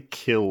as they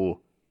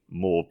kill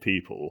more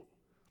people,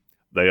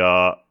 they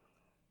are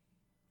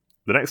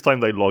the next time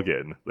they log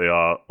in, they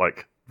are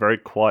like very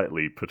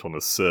quietly put on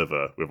a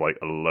server with like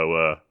a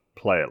lower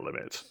player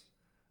limit,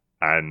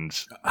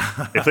 and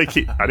if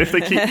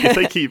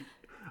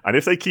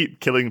they keep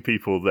killing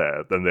people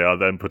there, then they are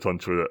then put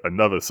onto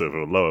another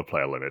server with a lower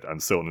player limit,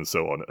 and so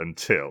on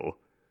until,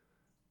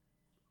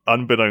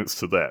 unbeknownst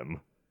to them,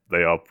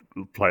 they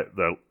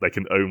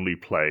can only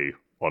play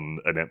on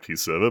an empty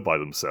server by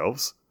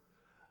themselves.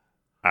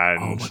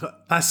 And oh my God,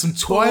 that's some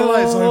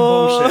Twilight Zone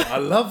bullshit. I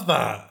love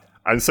that.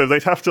 And so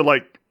they'd have to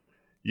like,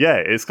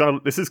 yeah,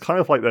 this is kind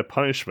of like their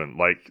punishment.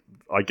 Like,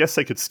 I guess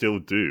they could still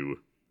do,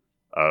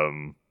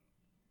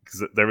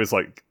 because there is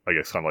like, I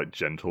guess, kind of like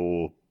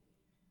gentle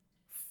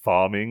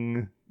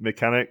farming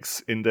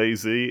mechanics in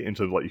DayZ, in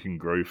terms of like you can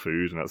grow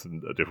food, and that's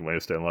a different way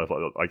of staying alive.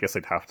 Like, I guess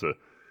they'd have to.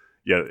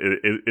 Yeah,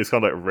 it's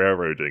kind of like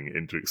railroading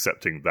into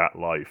accepting that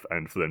life,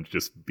 and for them to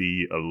just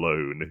be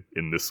alone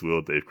in this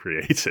world they've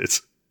created.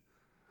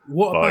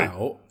 What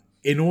about,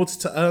 in order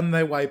to earn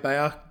their way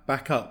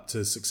back up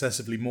to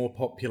successively more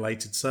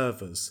populated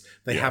servers,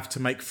 they have to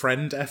make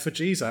friend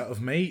effigies out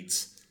of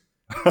meat?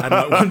 And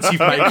like, once you've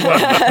made one,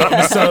 you put on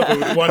a server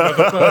with one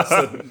other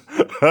person.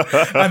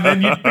 And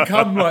then you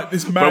become like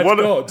this mad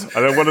god.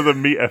 And then one of the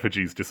meat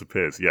effigies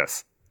disappears,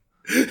 yes.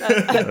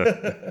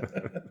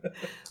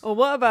 Or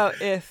what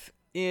about if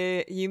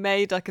you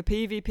made like a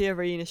PvP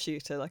arena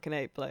shooter, like an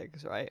 8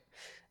 Plagues, right?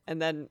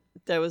 And then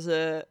there was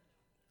a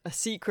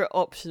secret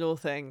optional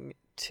thing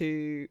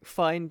to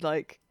find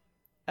like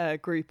a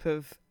group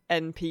of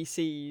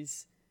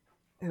NPCs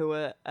who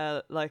are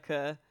like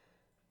a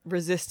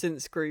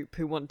resistance group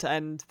who want to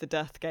end the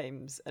death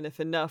games, and if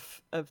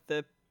enough of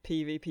the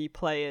PvP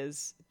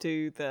players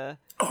do the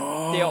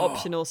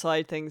optional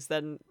side things,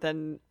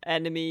 then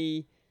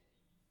enemy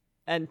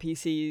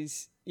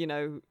NPCs, you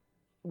know,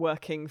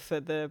 working for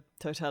the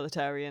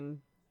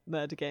totalitarian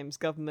murder games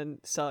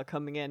government start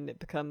coming in. It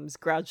becomes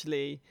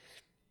gradually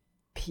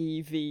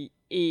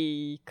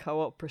PvE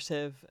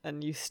cooperative,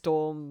 and you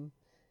storm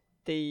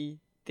the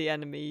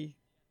enemy,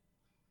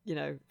 you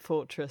know,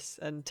 fortress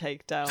and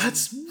take down.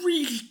 That's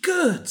really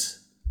good.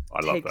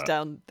 I love take that.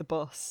 down the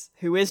boss,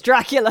 who is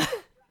Dracula.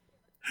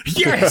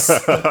 Yes.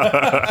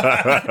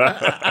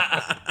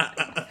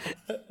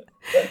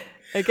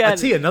 Again, I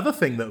tell you, another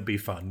thing that would be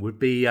fun would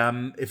be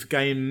if a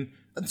game.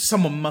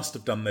 Someone must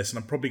have done this, and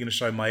I'm probably going to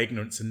show my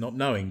ignorance in not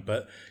knowing.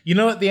 But you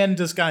know, at the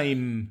Ender's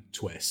Game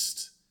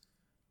twist,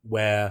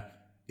 where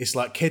it's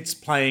like kids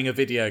playing a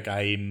video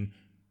game,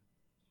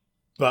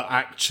 but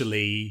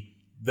actually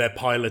they're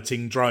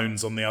piloting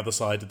drones on the other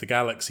side of the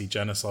galaxy,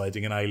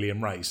 genociding an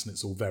alien race, and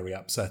it's all very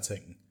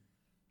upsetting.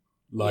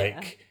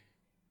 Like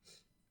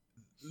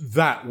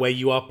that, where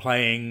you are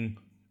playing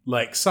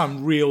like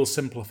some real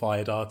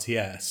simplified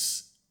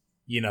RTS,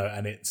 you know,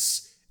 and it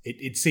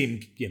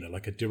seemed, you know,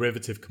 like a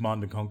derivative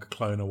Command and Conquer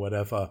clone or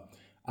whatever.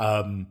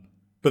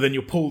 But then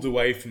you're pulled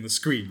away from the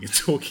screen. You're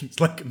talking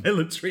to like a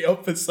military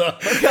officer.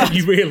 And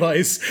you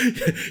realise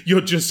you're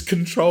just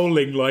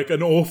controlling like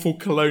an awful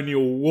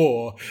colonial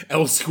war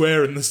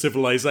elsewhere in the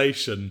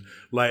civilization.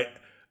 Like,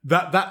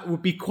 that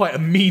would be quite a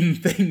mean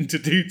thing to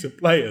do to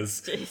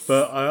players. Jeez.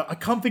 But I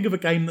can't think of a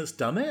game that's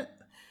done it,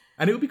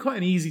 and it would be quite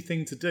an easy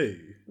thing to do.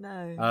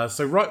 No.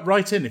 So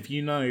write in if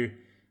you know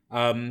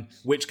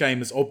which game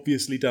has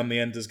obviously done the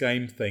Ender's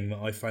Game thing that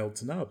I failed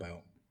to know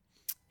about.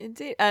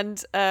 Indeed.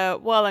 And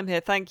while I'm here,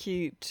 thank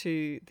you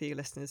to the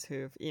listeners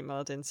who have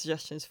emailed in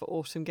suggestions for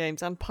autumn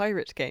games and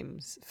pirate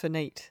games for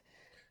Nate.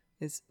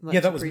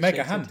 That was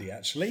mega handy,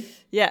 actually.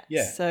 Yeah.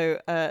 So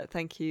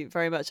thank you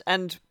very much.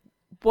 And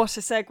what a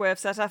segue I've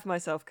set up for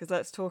myself, because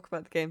let's talk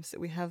about the games that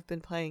we have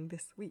been playing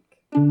this week.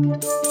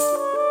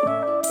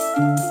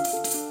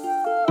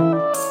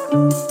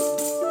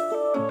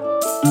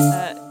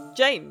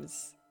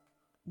 James,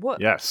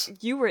 what? Yes.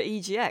 You were at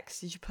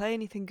EGX. Did you play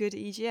anything good at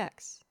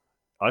EGX?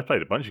 I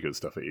played a bunch of good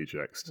stuff at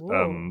EGX.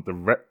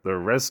 The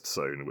Rest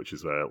Zone, which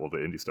is where all the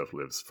indie stuff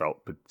lives,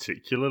 felt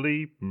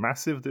particularly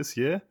massive this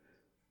year,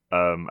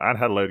 and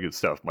had a load of good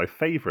stuff. My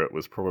favourite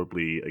was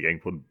probably a game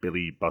called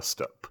Billy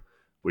Bust Up,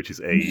 which is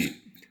a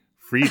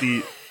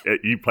 3D.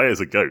 You play as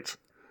a goat,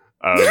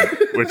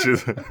 which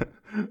is a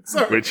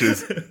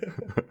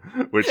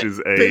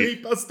Billy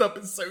Bust Up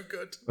is so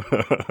good.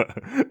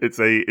 It's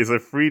a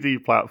 3D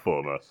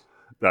platformer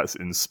that's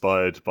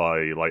inspired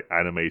by like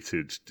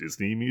animated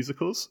Disney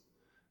musicals.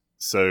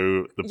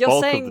 So the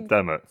bulk of the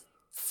demo,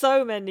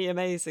 so many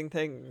amazing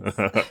things.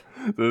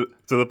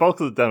 the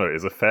bulk of the demo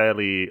is a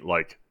fairly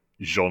like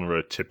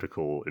genre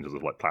typical in terms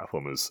of like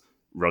platformers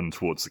run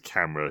towards the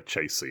camera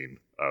chase scene,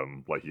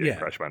 like you get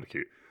Crash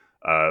Bandicoot,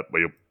 where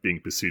you're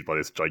being pursued by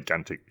this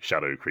gigantic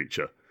shadow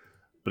creature.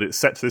 But it's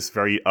set to this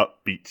very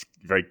upbeat,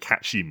 very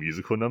catchy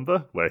musical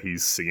number where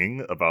he's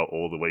singing about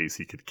all the ways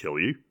he could kill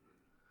you,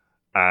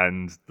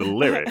 and the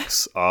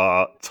lyrics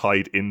are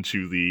tied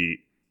into the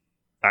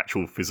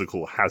actual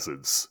physical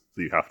hazards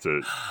that you have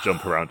to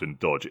jump around and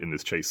dodge in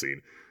this chase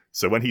scene.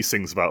 So when he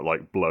sings about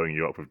like blowing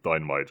you up with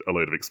dynamite, a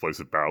load of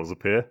explosive barrels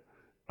appear.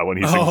 And when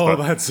he sings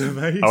that's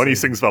amazing. And when he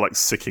sings about like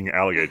sicking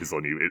alligators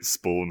on you, it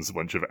spawns a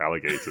bunch of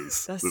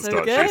alligators that so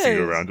start good. chasing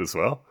you around as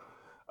well.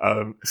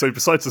 So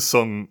besides the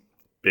song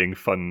being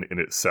fun in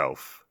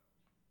itself,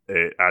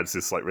 it adds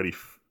this like really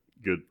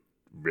good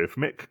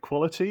rhythmic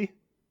quality.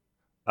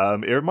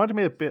 It reminded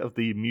me a bit of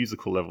the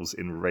musical levels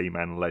in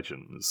Rayman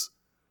Legends,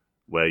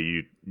 where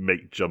you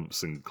make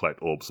jumps and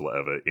collect orbs or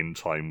whatever in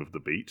time with the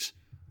beat.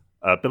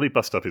 Billy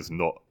Bust Up is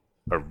not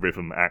a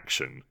rhythm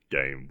action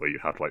game where you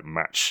have to like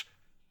match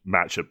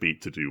a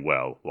beat to do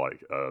well,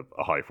 like a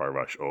Hi-Fi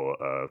Rush or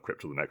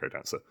Crypt of the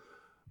Necrodancer.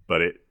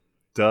 But it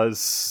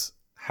does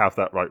have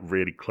that like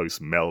really close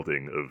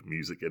melding of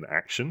music and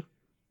action,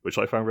 which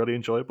I found really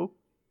enjoyable.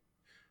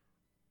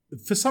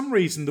 For some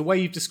reason, the way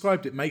you've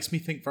described it makes me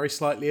think very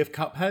slightly of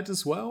Cuphead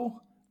as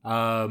well.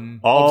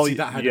 Obviously,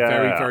 that had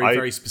a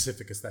very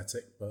specific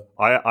aesthetic. But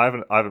I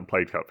haven't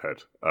played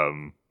Cuphead.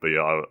 But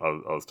yeah,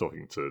 I was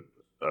talking to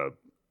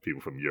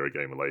people from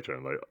Eurogamer later,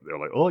 and they're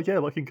like, "Oh yeah,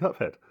 like in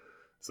Cuphead."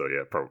 So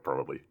yeah,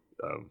 probably.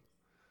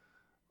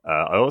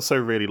 I also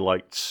really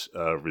liked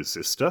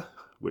Resistor,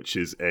 which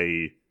is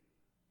a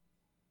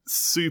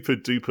super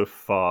duper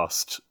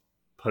fast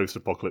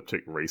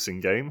post-apocalyptic racing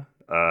game.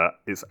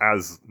 It's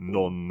as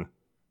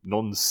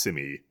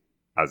non-simmy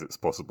as it's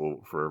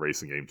possible for a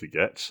racing game to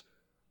get.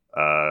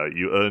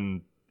 You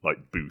earn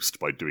like boost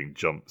by doing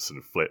jumps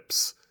and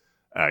flips,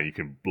 and you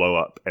can blow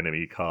up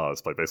enemy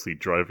cars by basically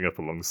driving up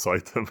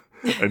alongside them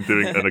and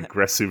doing an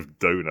aggressive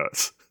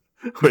donut,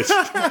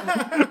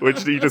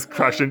 which you just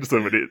crash into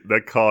them and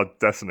their car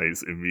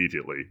detonates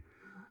immediately.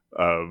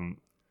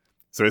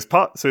 So it's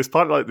part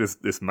of like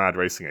this mad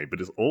racing game,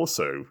 but it's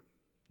also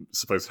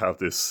supposed to have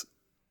this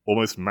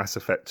almost Mass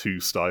Effect 2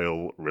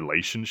 style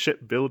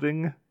relationship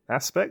building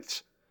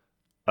aspect.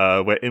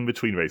 Where in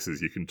between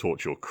races you can talk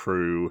to your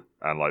crew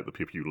and like the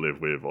people you live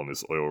with on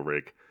this oil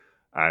rig,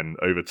 and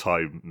over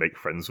time make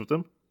friends with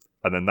them,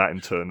 and then that in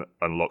turn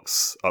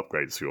unlocks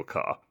upgrades for your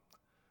car.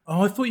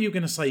 Oh, I thought you were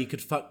going to say you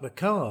could fuck the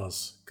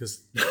cars,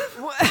 because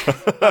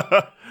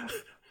that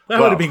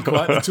would have been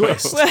quite the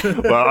twist.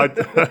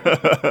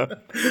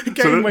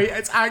 Where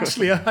it's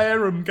actually a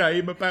harem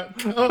game about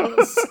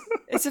cars.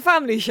 It's a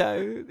family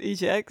show,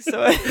 EGX.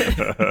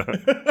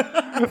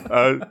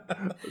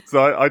 So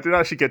I didn't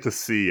actually get to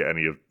see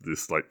any of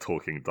this like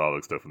talking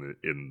dialogue stuff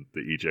in the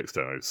EGX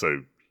demo.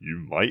 So you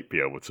might be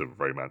able to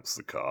romance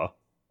the car.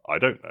 I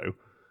don't know.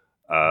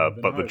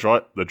 But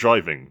the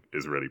driving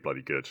is really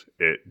bloody good.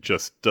 It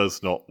just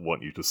does not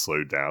want you to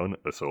slow down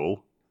at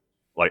all.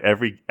 Like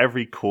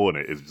every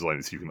corner is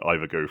designed so you can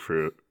either go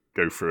through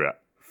it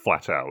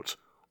flat out,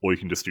 or you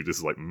can just do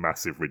this like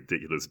massive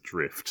ridiculous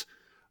drift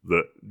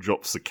that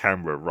drops the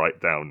camera right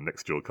down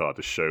next to your car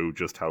to show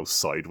just how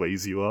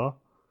sideways you are.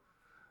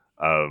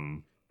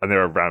 And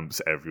there are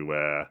ramps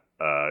everywhere.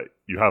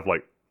 You have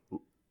like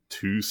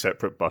 2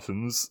 separate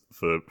buttons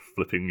for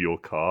flipping your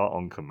car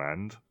on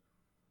command.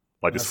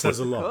 Like just says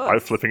a lot.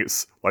 Like flipping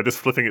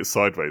it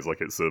sideways, like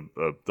it's a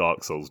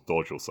Dark Souls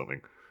dodge or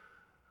something.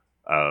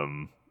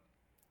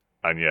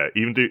 And yeah,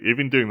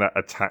 even doing that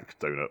attack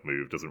donut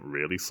move doesn't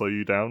really slow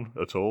you down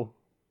at all.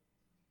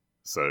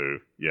 So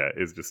yeah,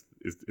 it's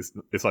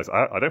nice.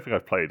 I don't think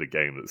I've played a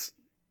game that's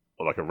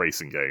like a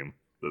racing game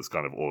that's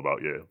kind of all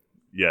about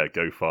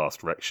go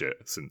fast, wreck shit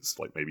since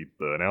like maybe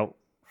Burnout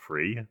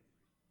 3.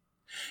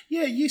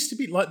 Yeah, it used to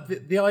be like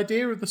the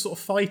idea of the sort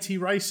of fighty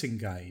racing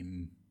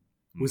game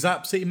was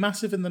absolutely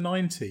massive in the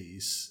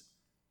 90s.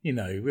 You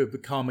know, with the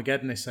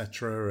Carmageddon,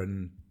 etc.,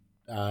 and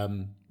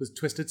was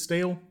Twisted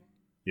Steel.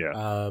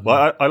 Yeah.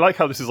 Well, I like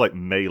how this is like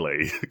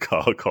melee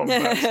car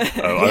combat.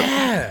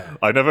 Yeah.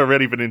 I've never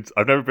been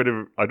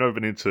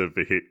into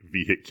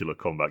vehicular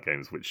combat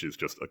games, which is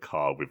just a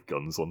car with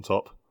guns on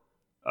top.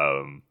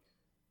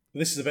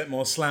 This is a bit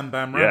more slam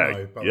bam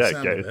ramo.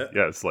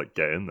 It's like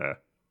get in there.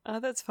 Oh,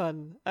 that's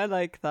fun. I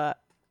like that.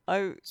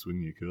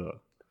 Swing your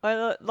car.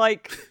 I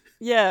like,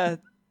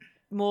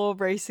 more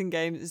racing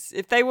games.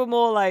 If they were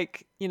more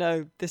like,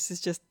 this is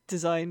just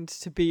designed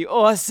to be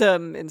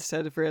awesome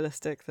instead of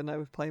realistic, then I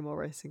would play more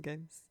racing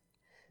games.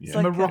 Yeah.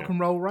 Some rock and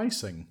roll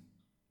racing.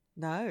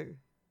 No.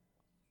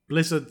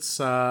 Blizzard's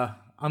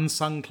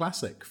unsung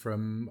classic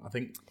from, I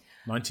think,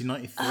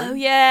 1993. Oh,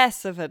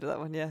 yes. I've heard of that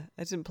one, yeah.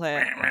 I didn't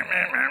play it.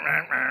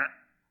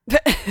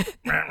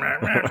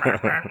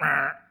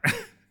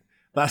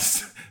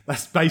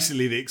 That's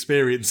basically the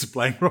experience of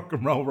playing rock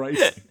and roll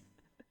racing.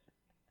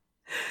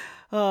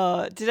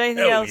 Did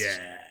anything else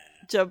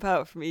jump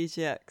out from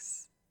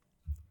EGX,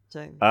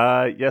 James?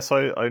 Yes,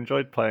 I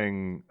enjoyed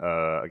playing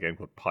a game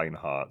called Pine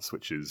Hearts,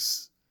 which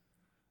is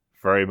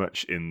very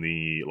much in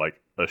the like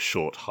a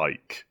short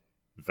hike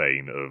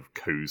vein of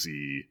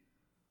cozy,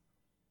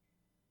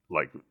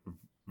 like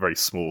very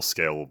small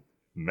scale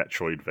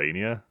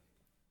Metroidvania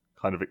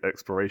kind of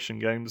exploration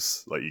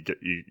games. Like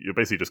you're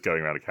basically just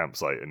going around a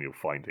campsite and you're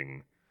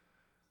finding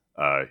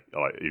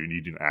like you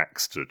need an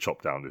axe to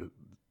chop down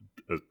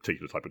a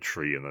particular type of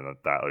tree, and then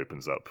that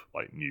opens up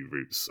like new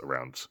routes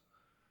around,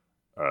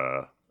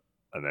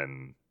 and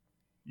then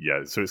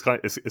so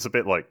it's a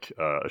bit like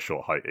a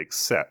short hike,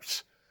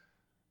 except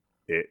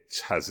it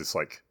has this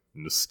like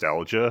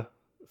nostalgia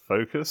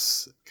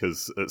focus,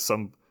 because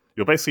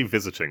you're basically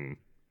visiting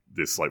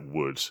this like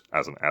wood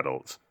as an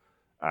adult,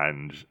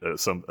 and at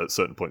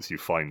certain points you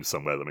find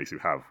somewhere that makes you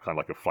have kind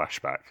of like a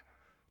flashback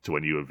to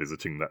when you were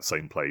visiting that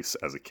same place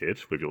as a kid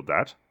with your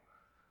dad,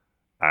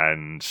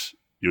 and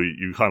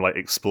you kind of like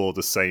explore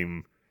the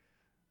same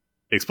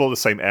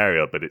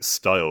area, but it's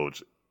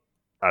styled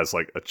as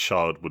like a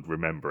child would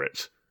remember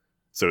it.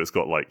 So it's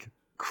got like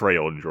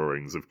crayon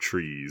drawings of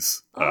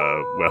trees,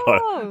 where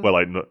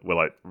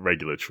like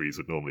regular trees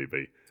would normally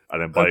be.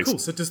 And then cool.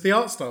 So does the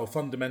art style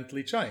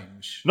fundamentally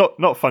change?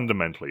 Not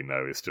fundamentally,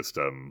 no. It's just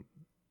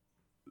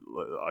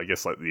I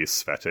guess like the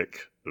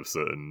aesthetic of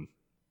certain,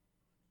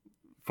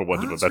 for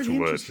want of a better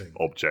word,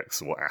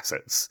 objects or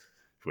assets,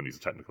 if you want to use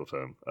a technical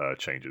term,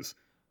 changes.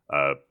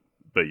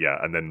 But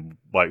yeah, and then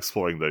by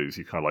exploring those,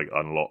 you kind of like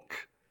unlock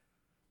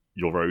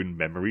your own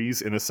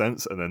memories in a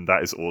sense, and then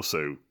that is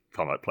also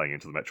kind of like playing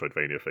into the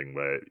Metroidvania thing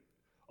where,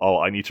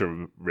 I need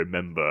to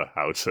remember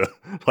how to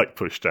like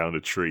push down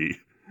a tree,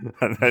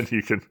 and then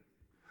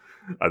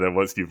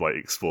once you've like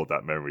explored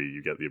that memory,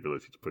 you get the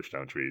ability to push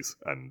down trees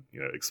and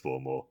explore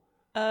more.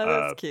 Oh,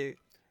 that's cute.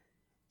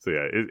 So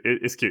yeah,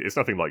 it's cute. It's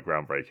nothing like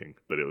groundbreaking,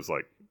 but it was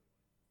like,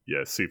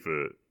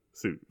 super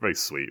very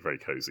sweet, very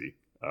cozy.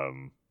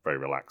 Very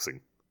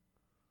relaxing.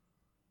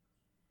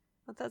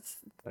 Well, that's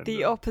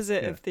the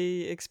opposite of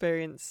the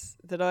experience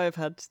that I've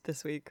had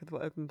this week with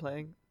what I've been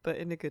playing, but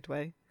in a good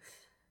way.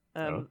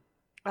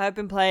 I've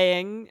been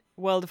playing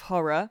World of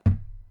Horror.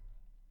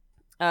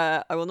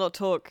 I will not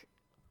talk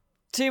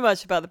too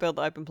much about the build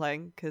that I've been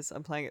playing, because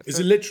I'm playing it. Is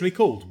it literally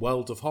called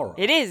World of Horror?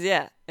 It is,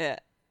 yeah.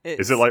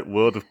 Is it like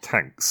World of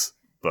Tanks?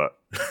 But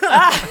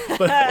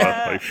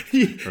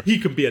you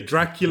can be a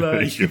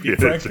Dracula, you can be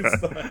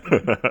Frankenstein.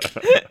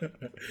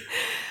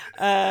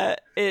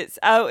 It's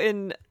out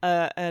in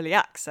early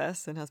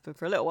access and has been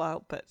for a little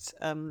while, but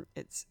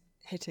it's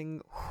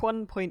hitting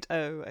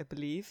 1.0, I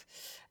believe,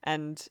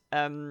 and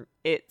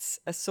it's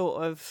a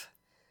sort of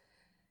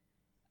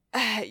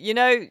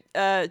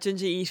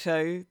Junji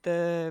Ito,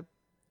 the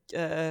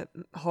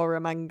horror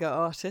manga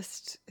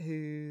artist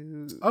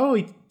who... Oh,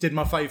 he did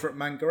my favourite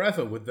manga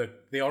ever with the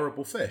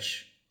horrible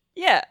fish.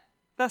 Yeah,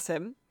 that's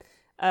him.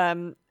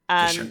 And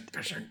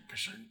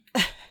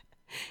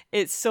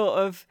it's sort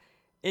of...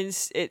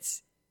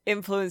 It's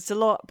influenced a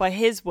lot by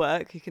his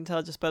work, you can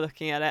tell just by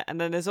looking at it. And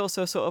then there's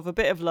also sort of a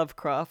bit of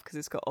Lovecraft, because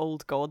it's got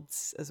old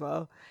gods as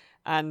well.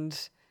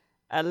 And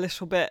a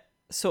little bit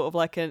sort of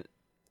like a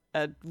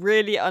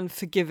really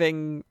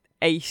unforgiving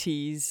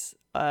 80s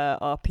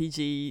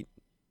RPG,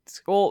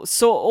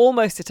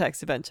 almost a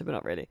text adventure, but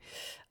not really.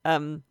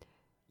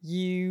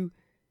 You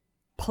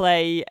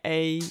play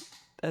a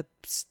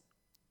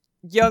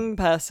young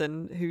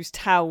person whose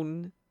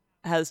town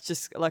has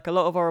just like a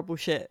lot of horrible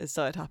shit has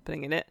started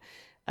happening in it,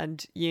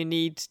 and you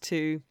need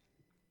to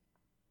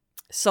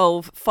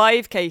solve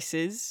 5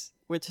 cases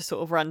which are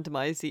sort of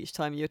randomized each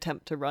time you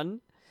attempt to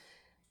run,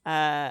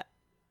 and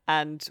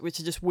and which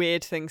are just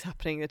weird things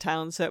happening in the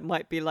town. So it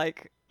might be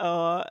like,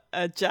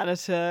 a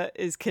janitor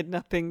is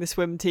kidnapping the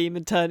swim team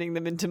and turning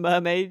them into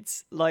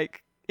mermaids,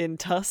 like in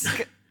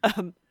Tusk,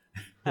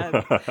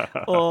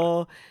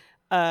 or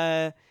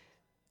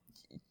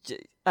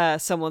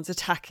someone's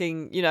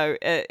attacking.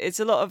 It's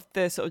a lot of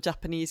the sort of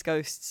Japanese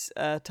ghosts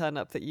turn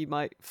up that you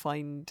might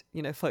find,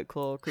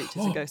 folklore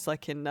creatures and ghosts,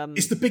 like in.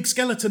 Is the big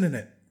skeleton in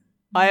it?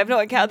 I have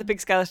not encountered the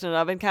big skeleton.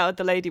 I've encountered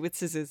the lady with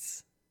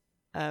scissors.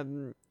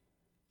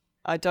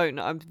 I don't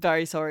know. I'm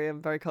very sorry.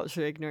 I'm very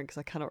culturally ignorant because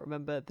I cannot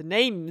remember the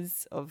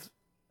names of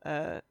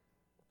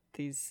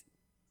these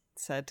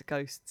said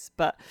ghosts.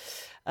 But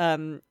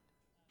there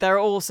are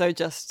also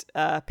just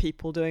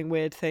people doing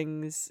weird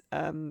things.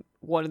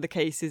 One of the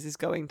cases is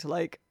going to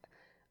like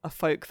a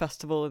folk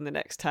festival in the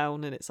next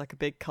town, and it's like a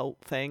big cult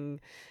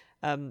thing.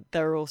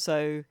 There are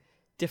also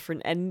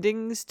different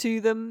endings to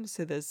them.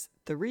 So there's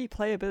the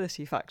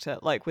replayability factor.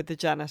 Like with the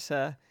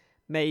janitor,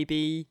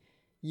 maybe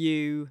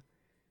you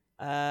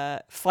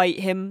fight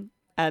him,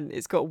 and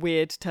it's got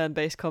weird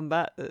turn-based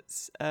combat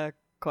that's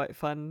quite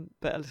fun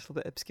but a little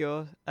bit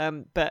obscure.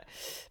 But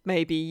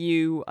maybe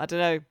you, I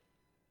don't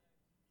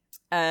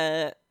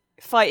know,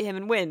 fight him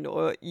and win,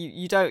 or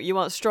you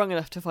aren't strong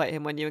enough to fight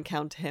him when you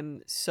encounter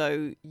him,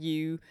 so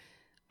you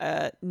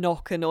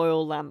knock an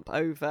oil lamp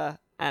over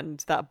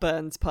and that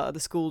burns part of the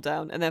school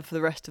down, and then for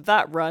the rest of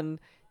that run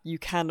you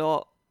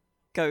cannot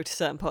go to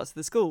certain parts of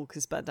the school because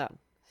it's burnt down.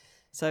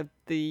 So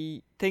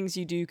the things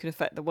you do can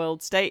affect the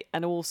world state,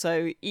 and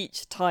also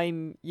each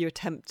time you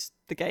attempt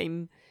the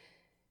game,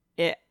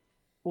 it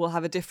will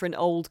have a different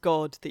old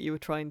god that you were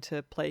trying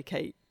to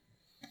placate,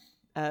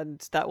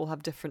 and that will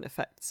have different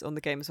effects on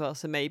the game as well.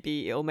 So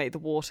maybe it'll make the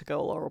water go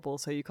all horrible,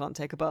 so you can't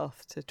take a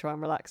bath to try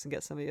and relax and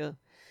get some of your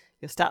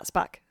stats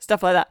back.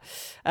 Stuff like that.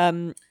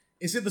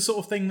 Is it the sort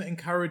of thing that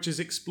encourages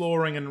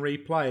exploring and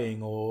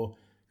replaying, or...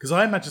 Because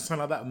I imagine something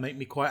like that would make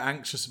me quite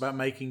anxious about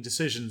making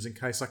decisions in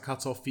case I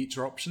cut off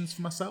future options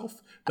for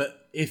myself.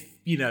 But if,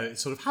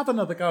 sort of have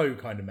another go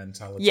kind of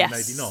mentality, yes,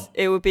 maybe not.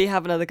 It would be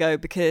have another go,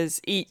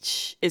 because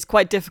each is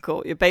quite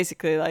difficult. You're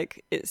basically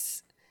like,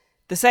 it's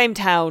the same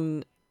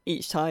town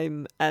each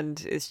time,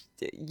 and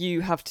you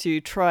have to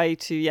try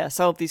to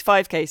solve these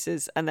 5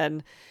 cases, and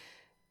then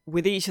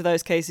with each of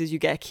those cases you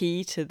get a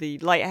key to the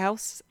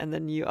lighthouse, and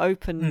then you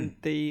open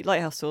the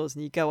lighthouse doors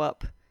and you go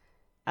up,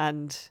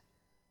 and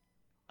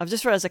I've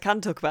just realised I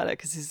can talk about it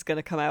because this is going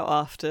to come out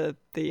after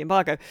the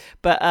embargo.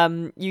 But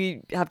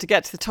you have to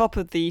get to the top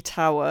of the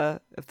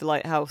tower of the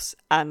lighthouse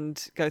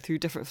and go through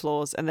different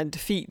floors and then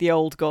defeat the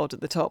old god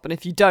at the top. And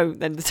if you don't,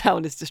 then the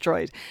town is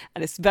destroyed.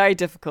 And it's very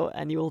difficult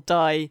and you will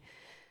die.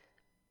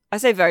 I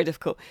say very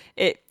difficult.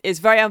 It's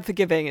very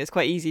unforgiving. It's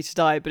quite easy to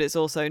die, but it's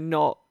also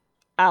not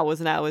hours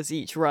and hours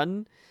each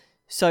run.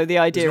 So the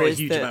idea is there's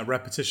not a huge amount of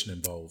repetition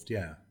involved,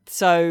 yeah.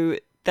 So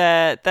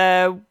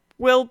there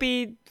will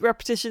be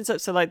repetitions,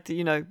 so like,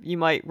 you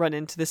might run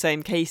into the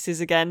same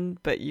cases again,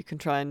 but you can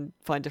try and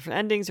find different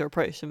endings or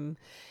approach them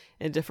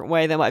in a different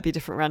way. There might be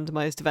different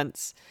randomized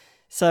events,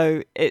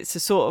 so it's a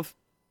sort of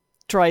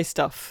try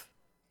stuff,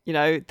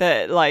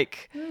 that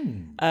like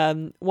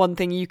one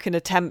thing you can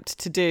attempt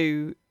to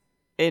do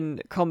in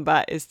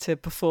combat is to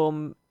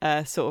perform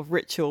a sort of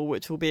ritual,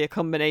 which will be a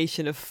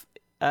combination of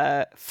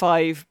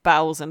 5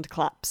 bows and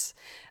claps,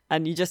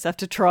 and you just have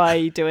to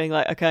try doing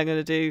like, okay, I'm going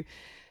to do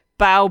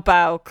bow,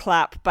 bow,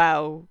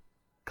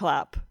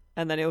 clap,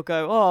 and then it'll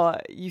go, oh,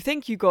 you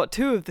think you got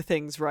 2 of the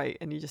things right,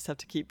 and you just have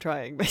to keep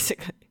trying,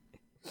 basically.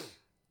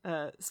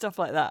 Stuff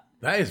like that.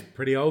 That is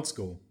pretty old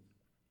school.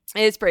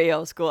 It's pretty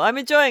old school. I'm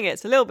enjoying it.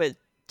 It's a little bit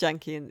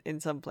janky in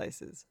some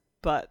places,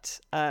 but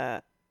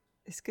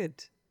it's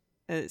good.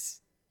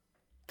 It's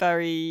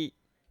very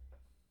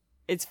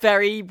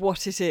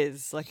what it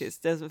is. Like, it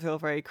doesn't feel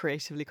very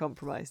creatively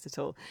compromised at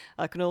all.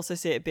 I can also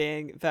see it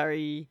being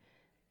very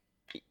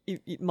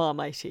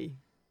Marmitey,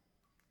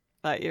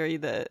 like you're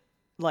either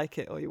like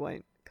it or you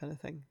won't, kind of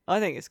thing. I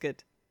think it's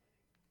good.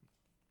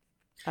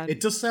 And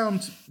it does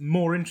sound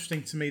more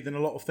interesting to me than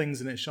a lot of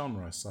things in its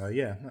genre. So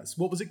yeah, that's,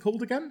 what was it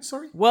called again?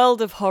 Sorry,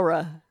 World of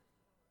Horror.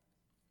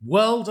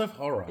 World of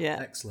Horror. Yeah,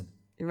 excellent.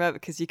 You remember,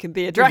 because you can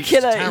be a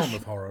Dracula. It's a town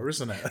of horror,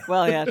 isn't it?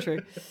 Well, yeah, true.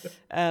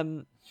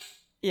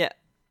 Yeah.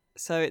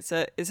 So it's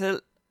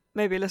a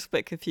maybe a little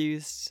bit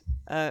confused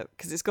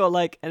because it's got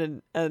like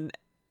an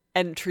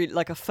entry,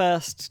 like a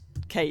first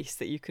case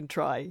that you can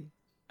try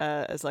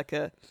as like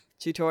a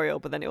tutorial,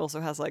 but then it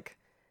also has like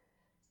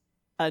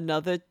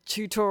another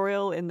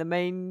tutorial in the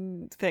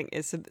main thing.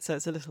 So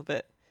it's a little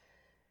bit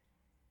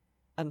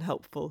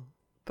unhelpful,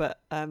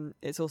 but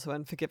it's also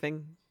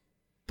unforgiving,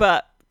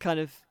 but kind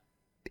of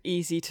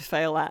easy to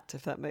fail at,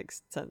 if that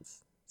makes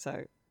sense.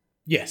 So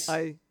yes,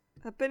 I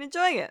have been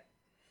enjoying it.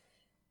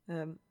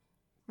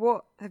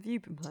 What have you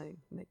been playing,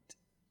 Nate?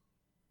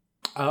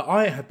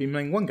 I have been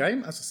playing one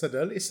game, as I said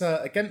earlier. It's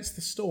Against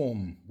the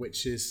Storm,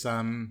 which is...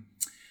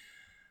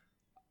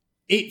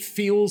 it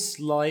feels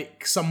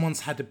like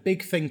someone's had a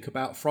big think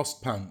about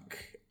Frostpunk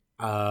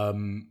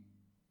and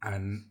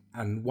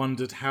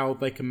wondered how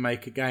they can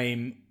make a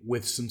game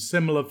with some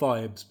similar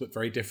vibes but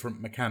very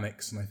different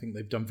mechanics, and I think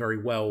they've done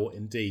very well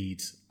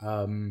indeed.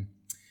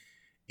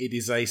 It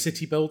is a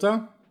city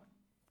builder.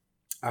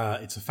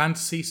 It's a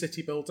fantasy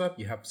city builder.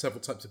 You have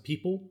several types of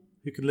people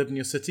who can live in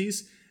your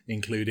cities,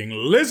 including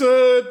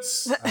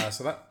lizards.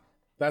 So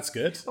that's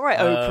good. All right,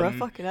 Oprah,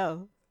 fucking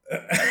hell.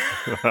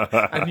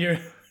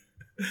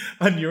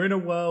 and you're in a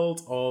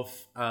world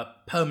of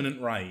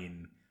permanent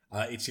rain.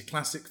 It's your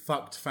classic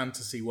fucked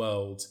fantasy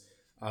world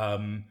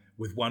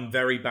with one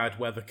very bad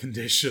weather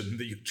condition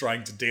that you're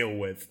trying to deal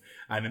with.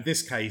 And in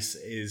this case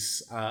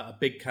is a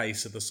big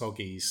case of the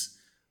soggies.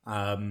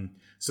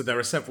 So there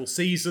are several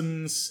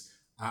seasons.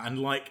 And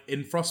like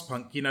in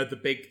Frostpunk, you know, the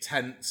big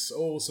tense,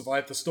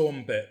 survive the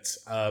storm bit.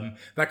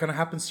 That kind of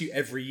happens to you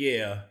every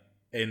year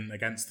in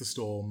Against the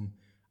Storm.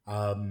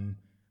 And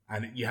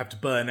you have to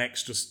burn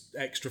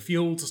extra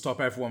fuel to stop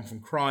everyone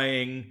from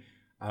crying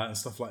and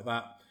stuff like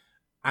that.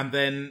 And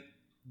then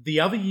the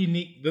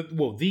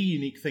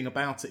unique thing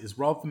about it is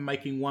rather than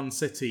making one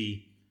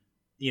city,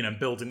 you know,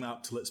 building that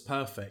up till it's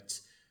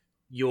perfect,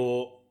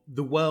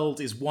 the world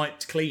is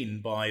wiped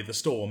clean by the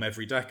storm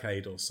every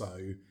decade or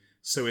so.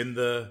 So in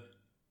the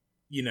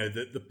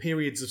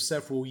periods of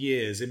several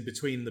years in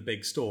between the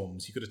big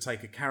storms, you've got to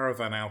take a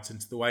caravan out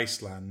into the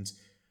wasteland,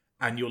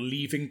 and you're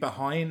leaving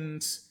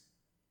behind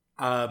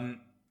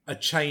a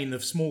chain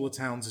of smaller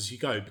towns as you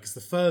go, because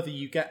the further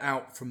you get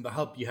out from the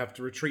hub you have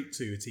to retreat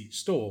to at each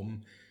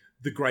storm,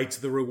 the greater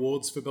the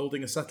rewards for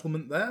building a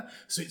settlement there.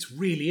 So it's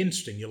really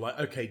interesting. You're like,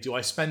 okay, do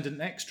I spend an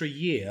extra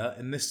year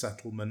in this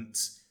settlement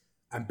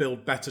and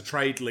build better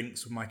trade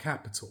links with my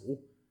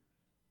capital?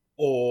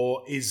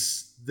 Or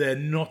is there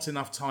not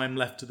enough time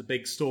left to the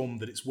big storm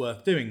that it's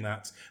worth doing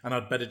that, and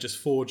I'd better just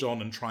forge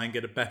on and try and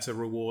get a better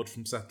reward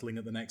from settling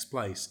at the next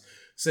place?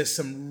 So there's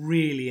some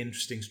really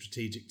interesting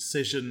strategic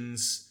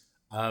decisions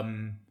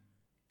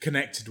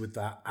connected with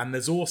that. And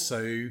there's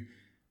also,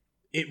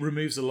 it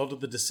removes a lot of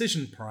the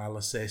decision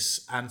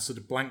paralysis and sort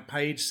of blank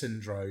page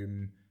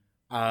syndrome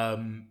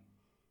from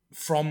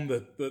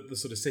the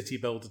sort of city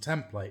builder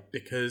template,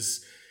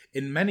 because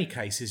in many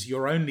cases,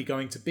 you're only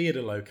going to be at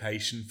a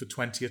location for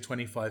 20 or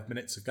 25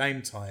 minutes of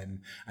game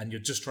time, and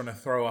you're just trying to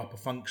throw up a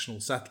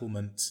functional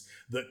settlement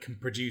that can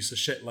produce a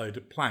shitload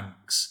of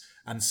planks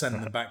and send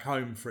them back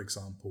home, for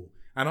example.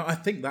 And I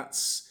think that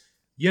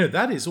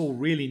is all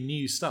really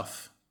new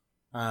stuff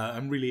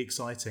and really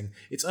exciting.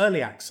 It's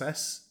early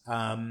access,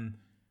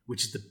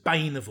 which is the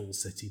bane of all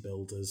city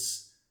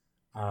builders.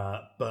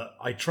 But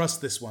I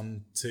trust this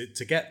one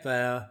to get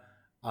there.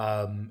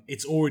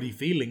 It's already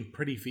feeling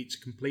pretty feature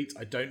complete.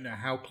 I don't know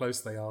how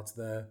close they are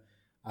to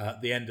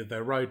the end of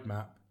their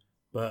roadmap,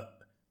 but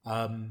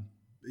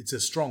it's a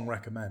strong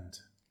recommend.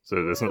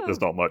 So there's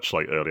not much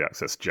like early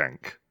access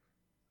jank.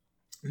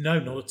 No,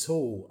 not at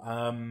all.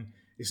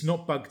 It's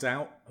not bugged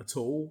out at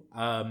all.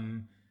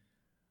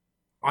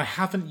 I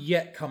haven't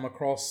yet come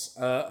across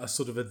a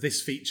sort of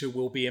this feature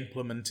will be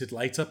implemented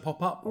later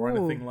pop-up or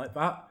anything like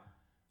that.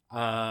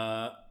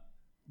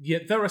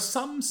 There are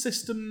some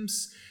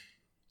systems.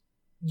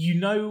 You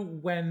know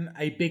when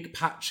a big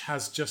patch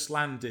has just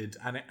landed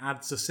and it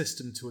adds a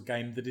system to a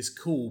game that is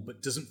cool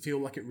but doesn't feel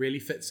like it really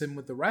fits in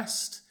with the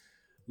rest?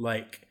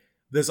 Like,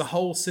 there's a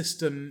whole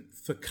system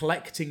for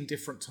collecting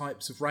different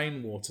types of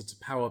rainwater to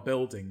power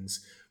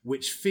buildings,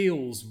 which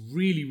feels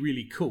really,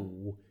 really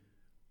cool,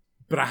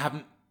 but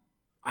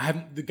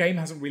the game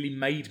hasn't really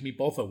made me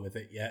bother with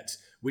it yet,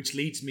 which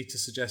leads me to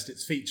suggest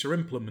it's feature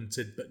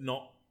implemented but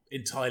not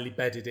entirely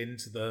bedded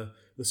into the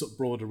sort of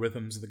broader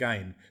rhythms of the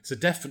game. So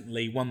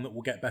definitely one that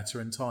will get better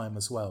in time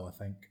as well, I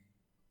think.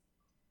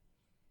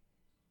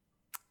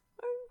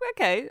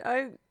 Okay,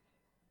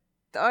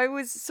 I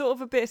was sort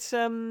of a bit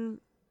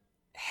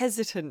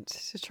hesitant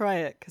to try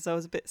it because I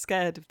was a bit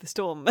scared of the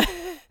storm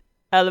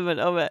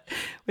element of it,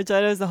 which I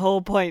know is the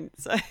whole point.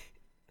 So.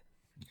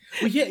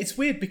 Well, yeah, it's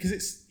weird because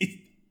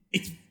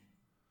it's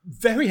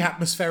very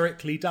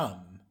atmospherically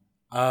done.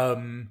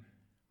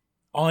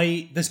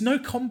 There's no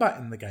combat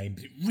in the game,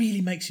 but it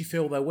really makes you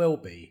feel there will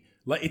be.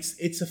 Like,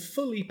 it's a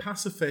fully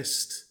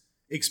pacifist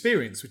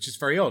experience, which is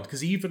very odd,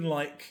 because even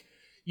like,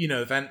 you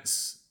know,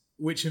 events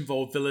which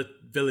involve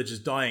villagers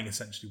dying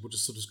essentially will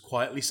just sort of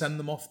quietly send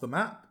them off the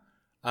map.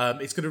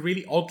 It's got a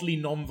really oddly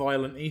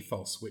non-violent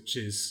ethos, which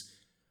is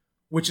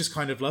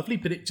kind of lovely,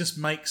 but it just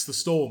makes the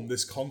storm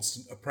this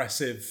constant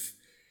oppressive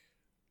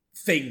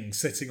thing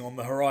sitting on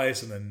the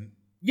horizon. And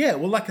yeah,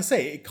 well, like I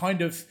say,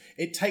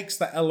 it takes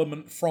that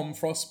element from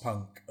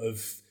Frostpunk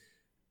of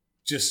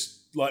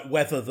just like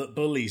weather that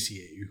bullies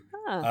you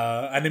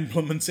and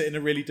implements it in a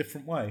really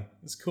different way.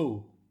 It's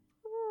cool.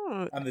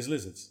 And there's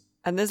lizards.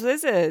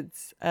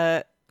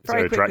 Very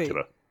quickly.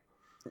 Dracula?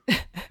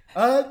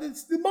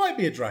 There might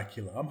be a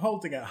Dracula. I'm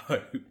holding out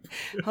hope.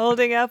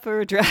 Holding out for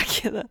a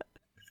Dracula.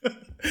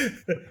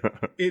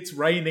 It's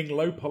raining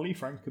low poly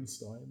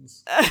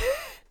Frankensteins.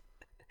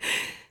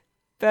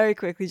 Very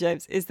quickly,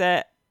 James, is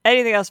there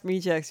anything else from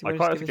EGX you I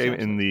quite like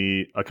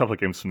a couple of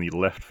games from the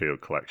Left Field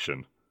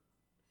collection,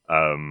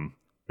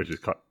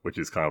 which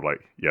is kind of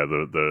like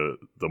the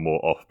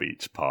more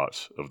offbeat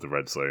part of the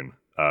Red Zone.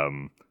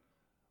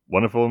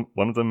 One of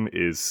them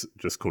is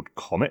just called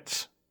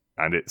Comet,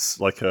 and it's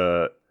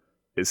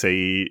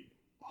a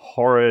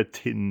horror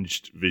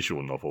tinged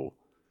visual novel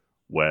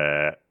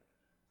where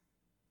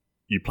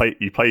you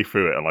play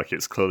through it and like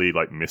it's clearly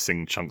like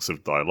missing chunks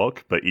of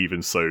dialogue, but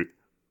even so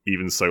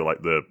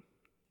like the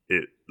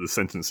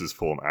sentences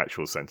form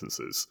actual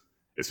sentences.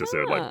 It's just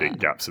there are like big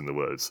gaps in the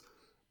words.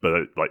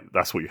 But like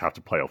that's what you have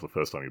to play off the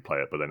first time you play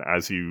it. But then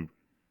as you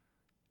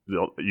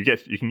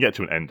can get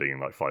to an ending in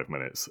like 5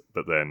 minutes,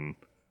 but then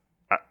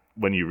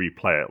when you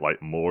replay it,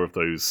 like more of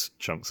those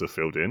chunks are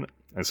filled in,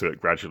 and so it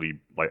gradually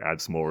like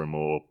adds more and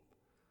more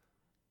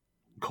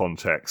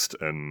context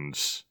and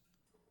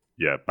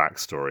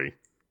backstory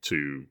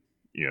to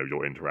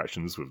your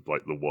interactions with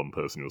like the one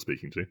person you're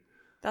speaking to.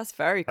 That's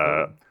very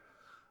cool.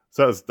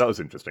 So that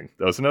was interesting.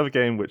 There was another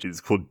game which is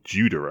called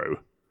Judaro,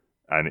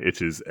 and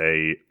it is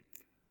a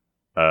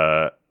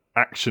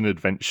action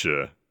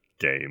adventure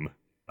game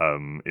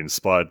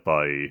inspired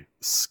by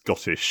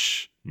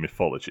Scottish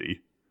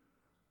mythology,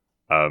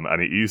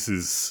 and it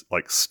uses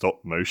like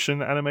stop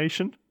motion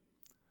animation.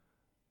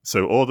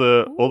 So all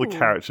the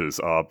characters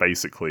are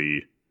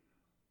basically,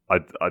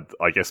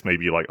 I guess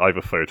maybe like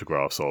either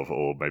photographs of,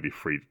 or maybe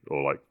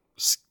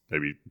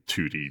maybe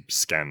 2D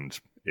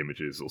scanned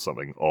images or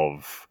something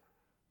of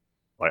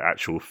like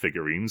actual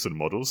figurines and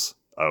models.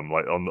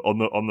 Like on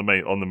the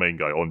main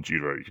guy on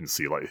Judaro, you can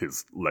see like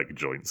his leg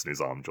joints and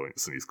his arm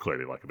joints, and he's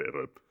clearly like a bit of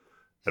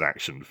an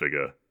action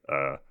figure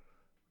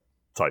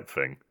type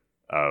thing.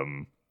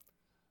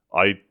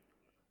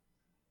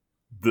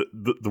 The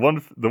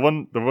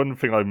one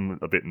thing I'm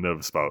a bit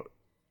nervous about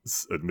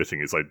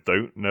admitting is I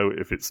don't know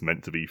if it's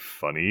meant to be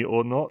funny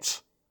or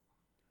not,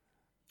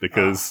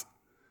 because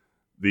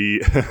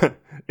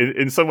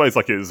in some ways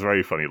like it is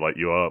very funny. Like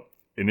you are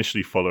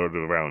initially followed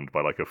around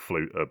by like a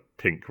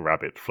pink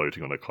rabbit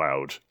floating on a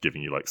cloud,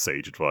 giving you like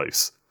sage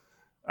advice,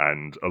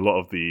 and a lot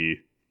of the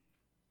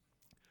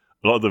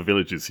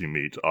villages you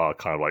meet are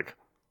kind of like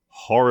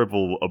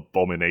horrible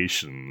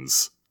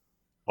abominations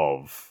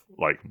of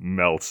like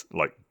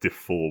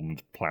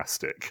deformed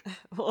plastic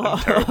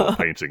and terrible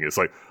painting. It's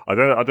like I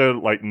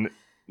don't like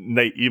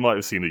Nate, you might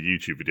have seen a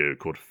YouTube video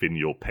called Fin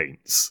Your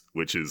Paints,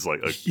 which is like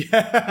a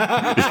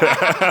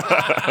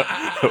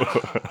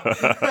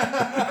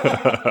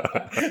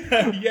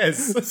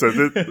yes. So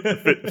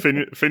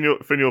Fin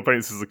Your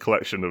Paints is a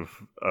collection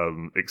of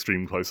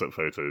extreme close-up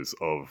photos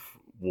of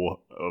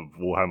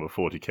Warhammer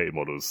 40k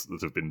models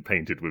that have been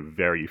painted with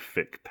very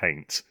thick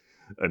paint,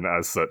 and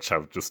as such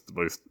have just the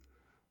most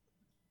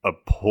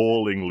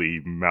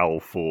appallingly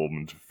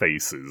malformed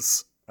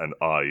faces and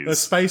eyes. The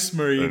Space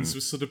Marines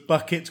with sort of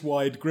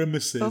bucket-wide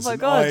grimaces and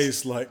God.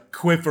 eyes like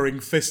quivering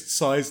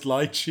fist-sized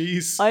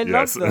lychees. I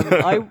love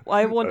them.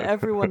 I want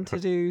everyone to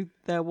do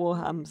their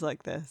Warhams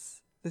like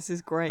this. This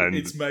is great. And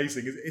it's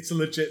amazing. It's a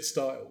legit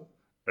style.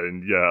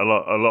 And yeah, a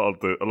lot of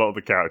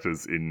the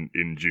characters in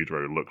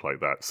Judaro look like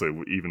that.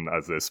 So even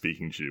as they're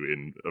speaking to you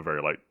in a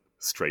very like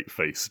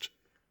straight-faced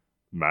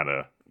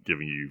manner,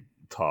 giving you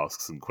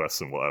tasks and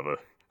quests and whatever,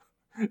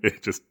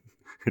 it just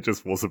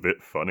was a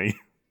bit funny.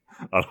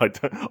 And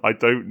I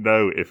don't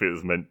know if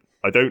it's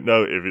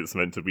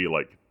meant to be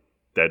like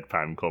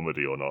deadpan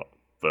comedy or not,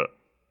 but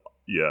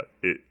yeah,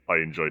 I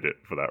enjoyed it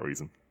for that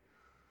reason.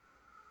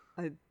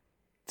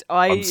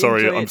 I'm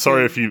sorry if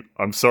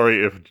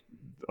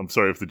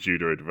the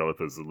Judaro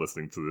developers are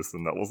listening to this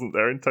and that wasn't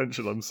their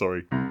intention. I'm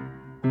sorry.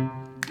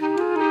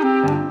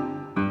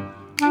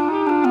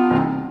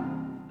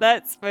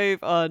 Let's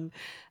move on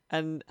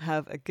and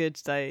have a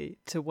good day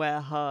to wear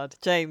hard.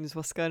 James,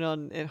 what's going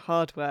on in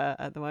hardware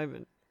at the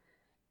moment?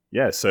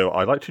 Yeah, so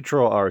I'd like to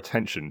draw our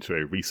attention to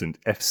a recent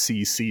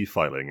FCC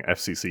filing,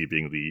 FCC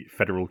being the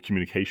Federal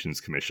Communications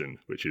Commission,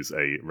 which is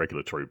a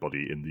regulatory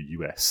body in the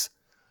US.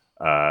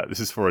 This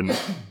is for an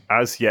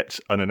as-yet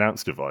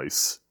unannounced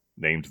device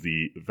named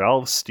the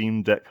Valve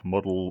Steam Deck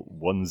Model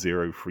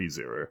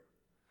 1030.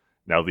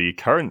 Now, the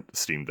current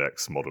Steam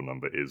Deck's model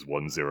number is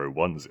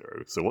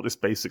 1010, so what this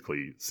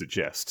basically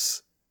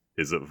suggests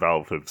is that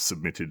Valve have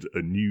submitted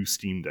a new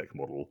Steam Deck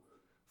model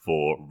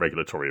for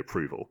regulatory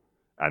approval,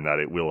 and that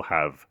it will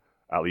have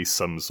at least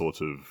some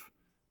sort of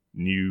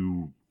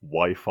new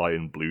Wi-Fi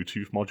and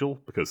Bluetooth module,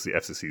 because the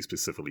FCC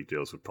specifically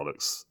deals with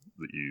products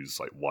that use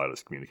like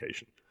wireless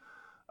communication.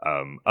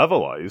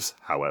 Otherwise,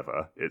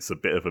 however, it's a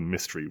bit of a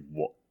mystery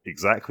what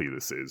exactly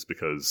this is,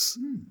 because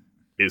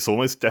it's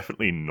almost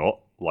definitely not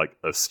like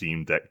a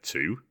Steam Deck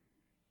 2,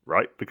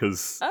 right?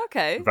 Because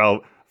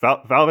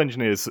Valve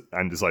engineers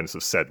and designers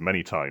have said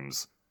many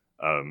times,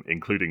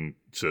 including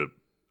to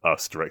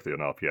us directly on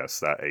RPS,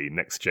 that a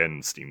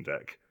next-gen Steam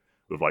Deck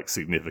with like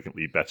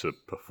significantly better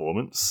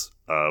performance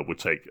would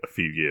take a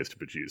few years to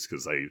produce,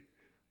 because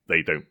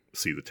they don't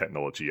see the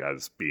technology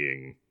as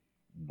being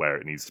where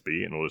it needs to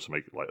be in order to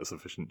make like a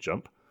sufficient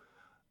jump.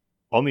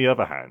 On the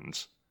other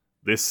hand,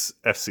 this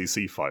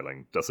FCC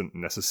filing doesn't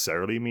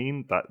necessarily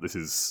mean that this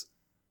is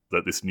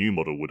that this new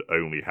model would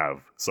only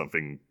have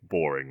something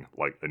boring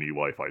like a new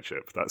Wi-Fi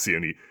chip. That's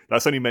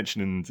only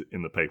mentioned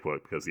in the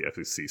paperwork because the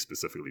FCC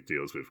specifically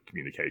deals with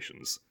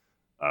communications.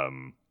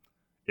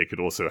 It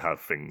could also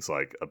have things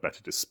like a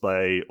better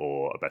display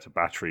or a better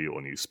battery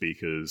or new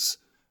speakers,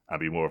 and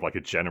be more of like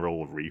a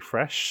general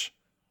refresh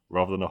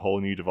rather than a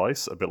whole new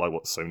device, a bit like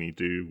what Sony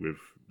do with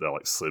their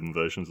like slim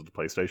versions of the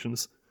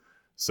PlayStations.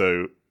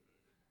 So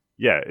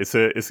yeah, it's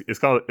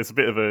a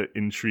bit of an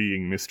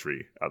intriguing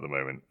mystery at the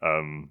moment.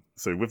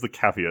 So with the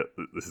caveat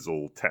that this is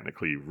all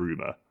technically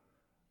rumor,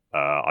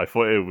 I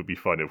thought it would be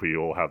fun if we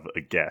all have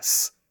a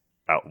guess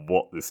at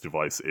what this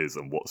device is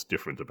and what's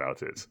different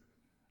about it.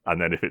 And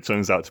then if it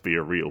turns out to be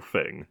a real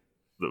thing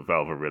that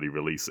Valve are really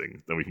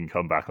releasing, then we can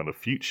come back on a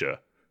future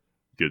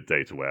Good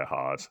Day to Wear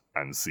Hard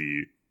and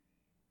see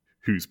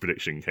whose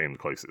prediction came the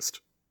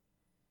closest.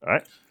 All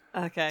right?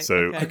 Okay.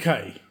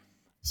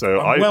 So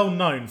I'm well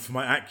known for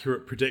my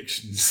accurate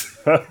predictions.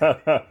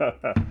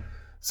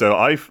 So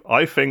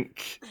I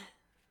think,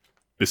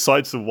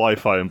 besides the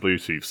Wi-Fi and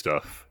Bluetooth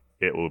stuff,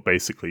 it will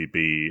basically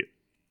be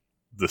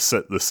the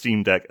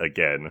Steam Deck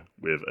again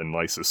with a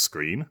nicer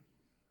screen.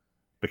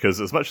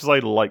 Because as much as I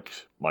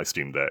liked my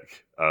Steam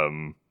Deck,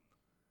 and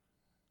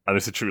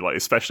this is true, like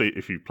especially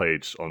if you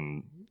played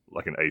on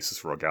like an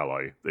Asus ROG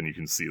Ally, then you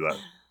can see that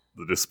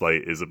the display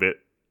is a bit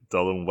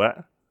dull and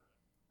wet,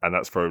 and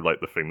that's probably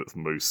like the thing that's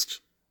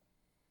most.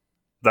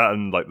 That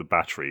and like the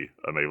battery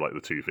are maybe like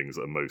the two things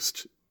that are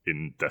most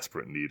in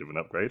desperate need of an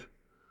upgrade.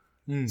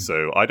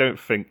 So I don't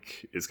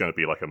think it's going to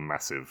be like a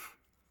massive.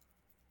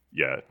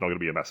 Yeah, not going to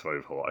be a massive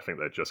overhaul. I think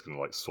they're just going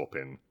to like swap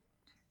in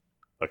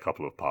a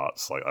couple of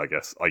parts. Like I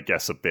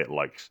guess a bit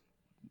like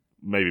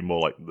maybe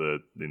more like the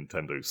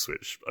Nintendo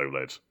Switch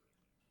OLED.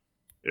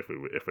 If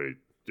we're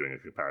doing a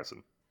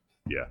comparison,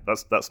 yeah,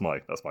 that's my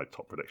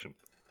top prediction.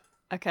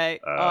 Okay,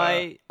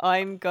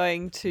 I'm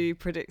going to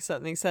predict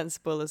something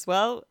sensible as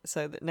well,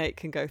 so that Nate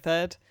can go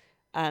third,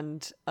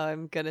 and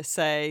I'm gonna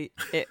say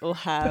it will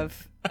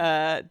have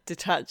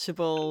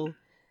detachable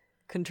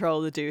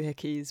control the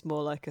doohickeys,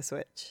 more like a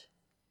Switch.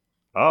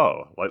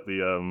 Oh, like the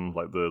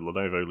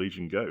Lenovo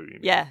Legion Go. You mean?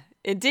 Yeah,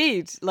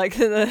 indeed, like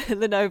the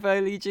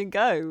Lenovo Legion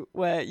Go,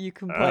 where you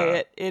can play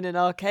it in an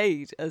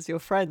arcade as your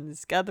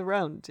friends gather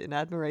round in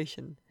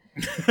admiration.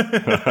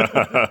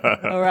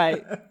 All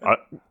right.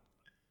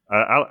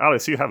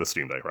 Alice, you have a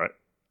Steam Deck, right?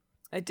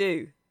 I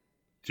do.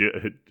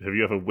 Have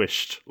you ever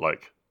wished,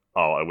 like,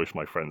 oh, I wish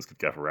my friends could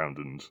gather around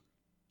and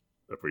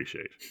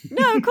appreciate?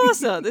 No, of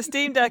course not. The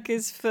Steam Deck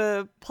is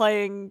for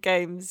playing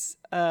games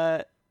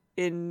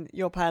in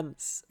your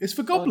pants. It's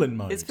for Goblin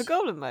mode. It's for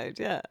Goblin mode,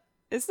 yeah.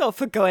 It's not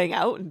for going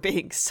out and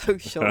being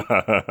social.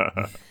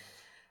 Well,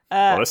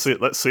 let's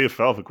see if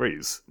Valve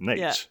agrees.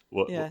 Nate,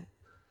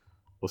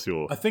 what's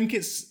your? I think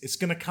it's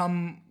going to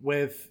come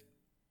with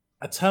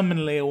a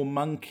terminally ill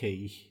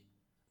monkey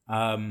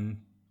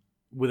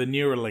with a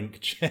Neuralink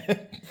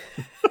chip.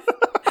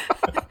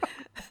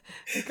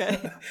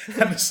 Okay.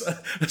 And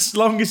as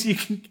long as you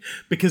can,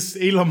 because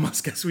Elon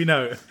Musk, as we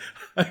know,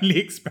 only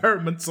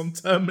experiments on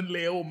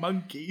terminally ill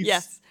monkeys.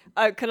 Yes.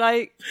 Can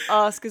I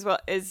ask as well,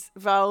 is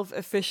Valve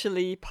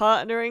officially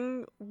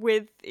partnering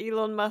with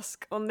Elon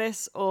Musk on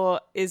this, or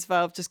is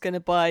Valve just going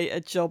to buy a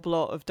job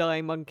lot of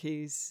dying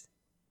monkeys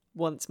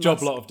once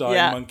Job lot of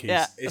dying monkeys.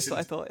 Yeah, that's what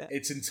I thought, yeah.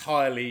 It's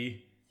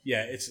entirely,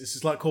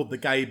 it's like called the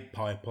Gabe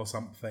Pipe or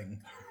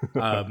something.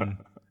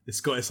 It's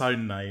got its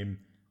own name.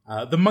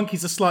 The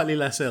monkeys are slightly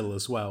less ill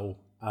as well.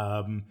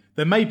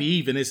 There maybe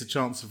even is a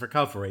chance of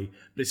recovery,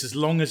 but it's as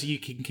long as you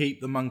can keep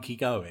the monkey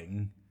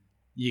going,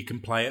 you can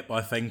play it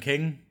by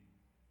thinking.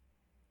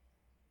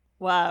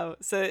 Wow.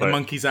 So the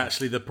monkey's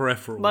actually the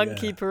peripheral.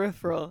 Monkey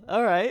peripheral.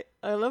 All right.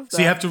 I love that.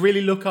 So you have to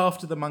really look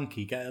after the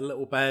monkey, get a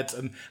little bed.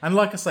 And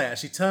like I say,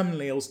 actually,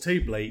 terminally ill's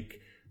too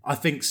bleak. I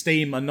think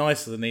Steam are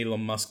nicer than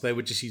Elon Musk. They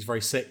would just use very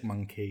sick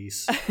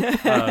monkeys.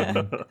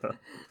 And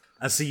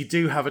so you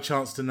do have a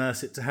chance to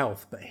nurse it to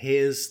health. But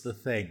here's the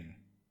thing.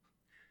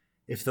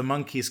 If the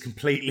monkey is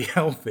completely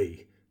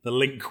healthy, the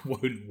link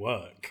won't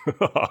work.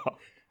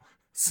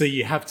 So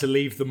you have to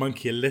leave the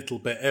monkey a little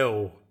bit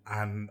ill.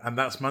 And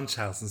that's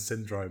Munchausen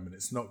syndrome, and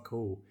it's not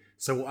cool.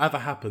 So whatever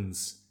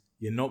happens,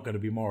 you're not going to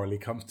be morally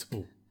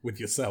comfortable with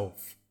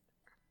yourself.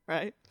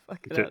 Right.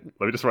 Let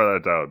me just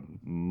write that down.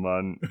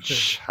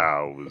 Munchausen.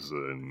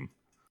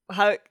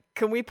 How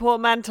can we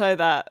portmanteau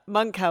that?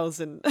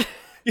 Munchausen.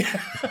 Yeah.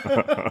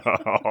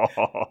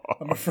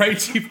 I'm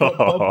afraid you've got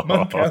Bob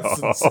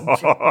Munchausen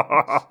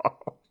syndrome.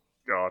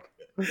 God.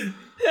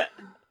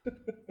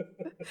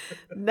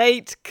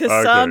 Nate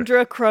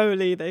Cassandra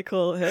Crowley, they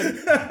call him.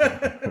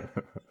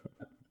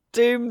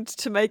 Doomed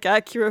to make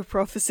accurate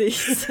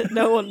prophecies that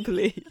no one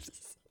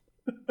believes.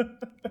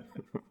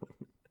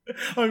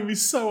 I'm going to be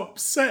so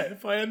upset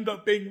if I end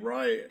up being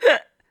right.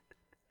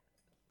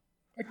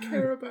 I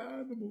care about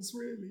animals,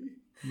 really.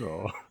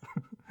 No.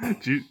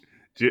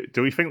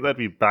 Do we think there'd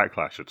be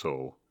backlash at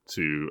all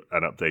to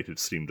an updated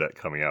Steam Deck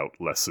coming out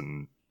less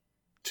than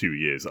 2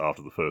 years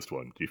after the first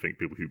one? Do you think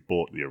people who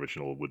bought the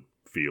original would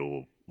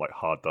feel like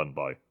hard done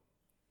by?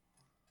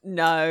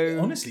 No. It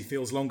honestly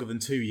feels longer than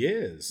 2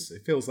 years.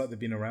 It feels like they've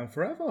been around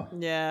forever.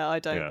 Yeah, I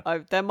don't. Yeah.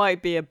 There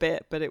might be a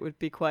bit, but it would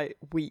be quite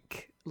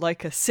weak,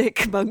 like a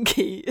sick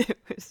monkey. It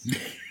was.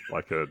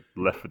 Like a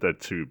Left 4 Dead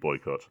 2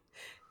 boycott.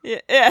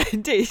 Yeah,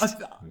 indeed.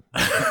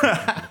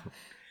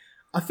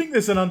 I think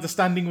there's an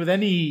understanding with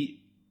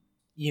any,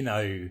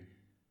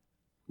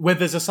 where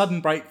there's a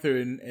sudden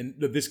breakthrough, and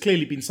there's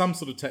clearly been some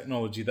sort of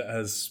technology that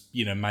has,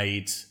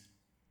 made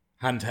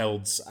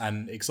handhelds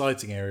an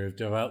exciting area of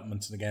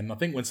development. And again, I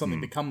think when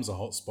something becomes a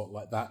hotspot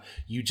like that,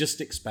 you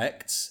just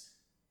expect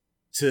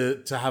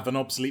to have an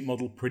obsolete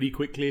model pretty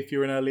quickly if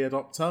you're an early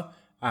adopter.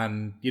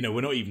 And,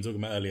 we're not even talking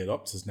about early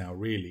adopters now,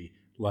 really.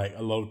 Like,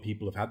 a lot of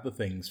people have had the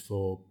things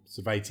for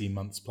sort of 18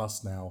 months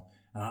plus now.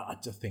 I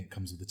just think it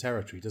comes with the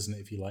territory, doesn't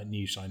it, if you like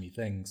new, shiny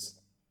things?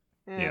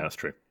 Yeah, that's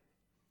true.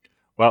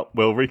 Well,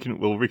 we'll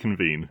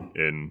reconvene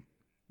in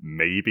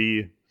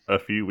maybe a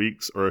few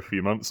weeks or a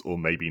few months, or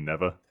maybe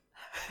never,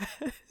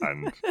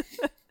 and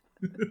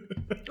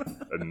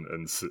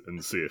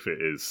see if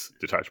it is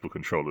detachable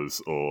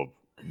controllers or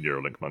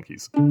Neuralink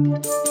monkeys.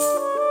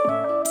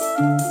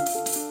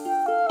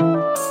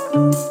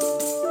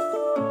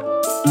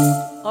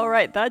 All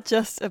right, that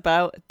just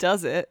about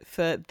does it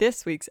for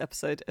this week's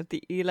episode of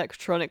the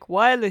Electronic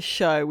Wireless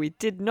Show. We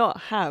did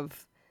not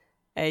have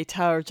a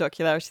Tower of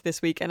Jocularity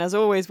this week, and as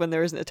always, when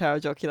there isn't a Tower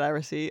of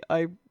Jocularity,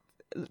 I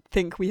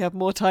think we have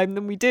more time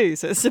than we do,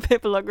 so it's a bit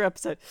of a longer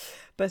episode.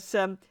 But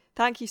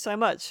thank you so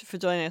much for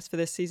joining us for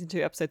this Season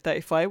 2, Episode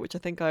 35, which I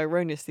think I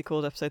erroneously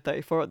called Episode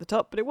 34 at the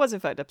top, but it was in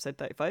fact Episode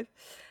 35.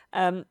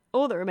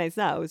 All that remains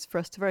now is for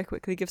us to very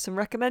quickly give some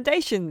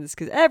recommendations,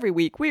 because every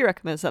week we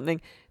recommend something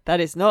that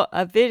is not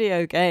a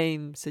video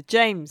game. So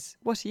James,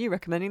 what are you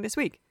recommending this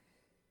week?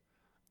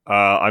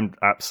 I'm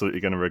absolutely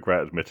going to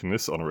regret admitting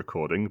this on a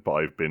recording, but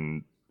I've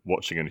been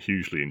watching and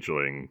hugely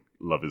enjoying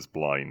Love is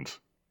Blind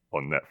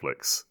on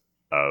Netflix.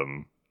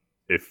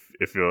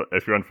 If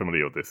you're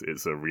unfamiliar with this,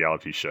 it's a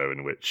reality show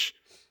in which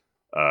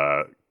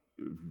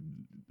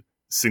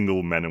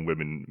single men and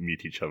women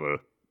meet each other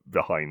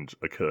behind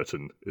a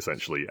curtain,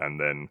 essentially, and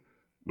then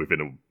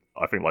within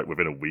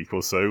a week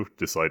or so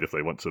decide if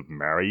they want to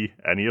marry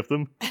any of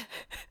them,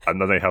 and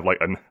then they have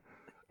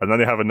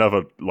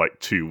another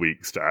 2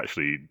 weeks to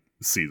actually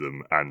see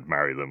them and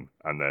marry them,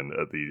 and then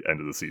at the end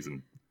of the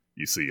season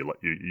you see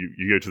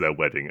you go to their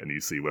wedding and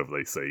you see whether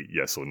they say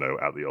yes or no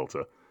at the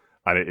altar.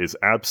 And it is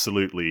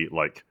absolutely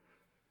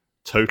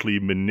totally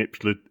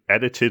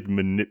edited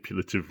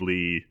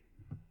manipulatively,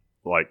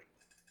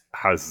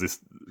 has this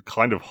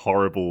kind of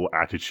horrible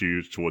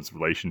attitude towards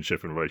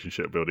relationship and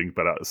relationship building,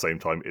 but at the same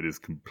time it is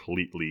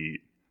completely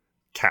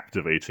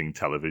captivating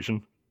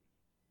television.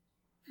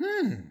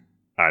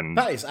 And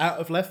that is out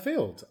of left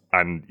field.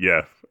 And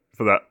yeah,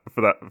 for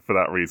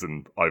that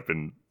reason, I've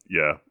been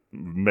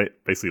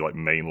basically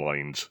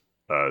mainlined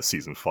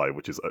season 5,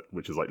 which is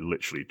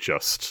literally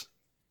just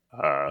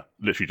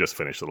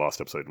finished. The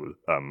last episode was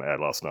aired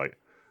last night,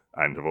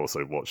 and have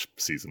also watched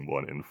season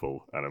 1 in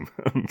full, and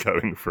I'm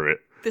going through it.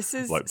 This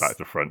is back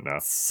to front now.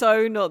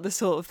 So not the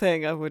sort of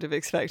thing I would have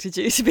expected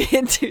you to be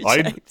into,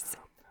 James.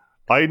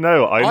 I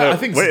know. I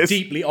think it's a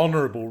deeply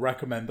honourable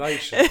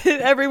recommendation.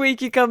 Every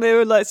week you come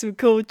here with some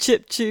cool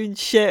chiptune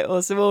shit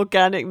or some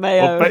organic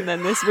mayo, and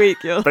then this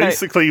week you're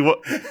basically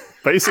what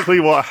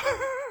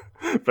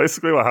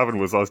happened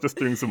was I was just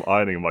doing some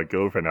ironing and my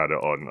girlfriend had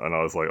it on, and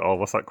I was like, "Oh,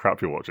 what's that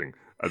crap you're watching?"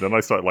 And then I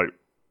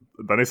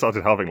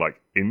started having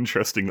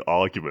interesting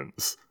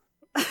arguments,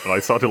 and I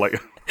started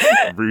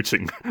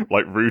rooting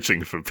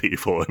for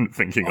people and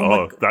thinking,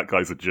 that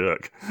guy's a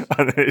jerk.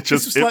 And it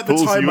just this was like the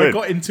time I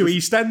got into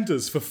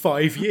EastEnders for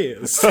 5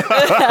 years.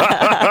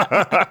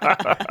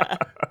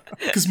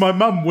 Because my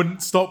mum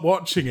wouldn't stop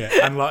watching it,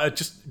 and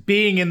just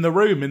being in the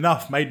room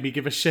enough made me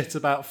give a shit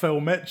about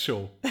Phil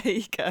Mitchell. There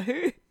you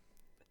go.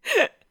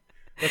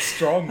 That's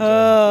strong, James.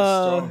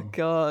 Oh, That's strong.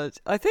 God.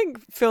 I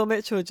think Phil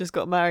Mitchell just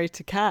got married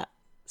to Kat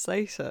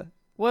Slater.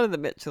 One of the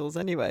Mitchells,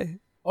 anyway.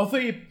 I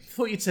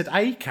thought you'd said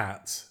a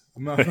cat.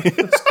 No,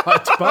 that's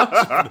quite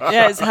departure.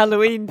 Yeah, it's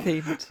Halloween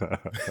themed.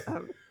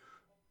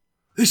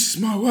 This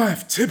is my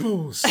wife,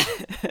 Tibbles.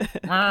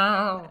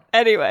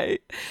 Anyway,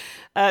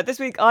 this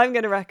week I'm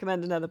going to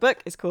recommend another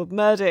book. It's called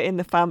Murder in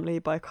the Family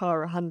by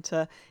Cara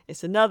Hunter.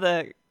 It's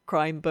another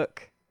crime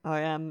book.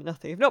 I am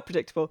nothing if not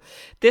predictable.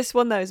 This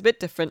one, though, is a bit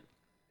different.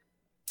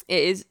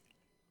 It is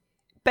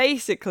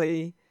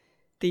basically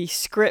the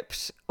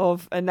script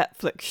of a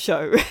Netflix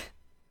show.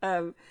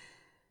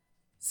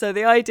 So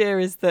the idea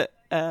is that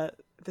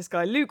this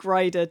guy, Luke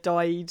Ryder,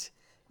 died,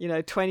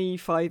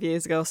 25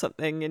 years ago or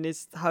something in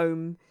his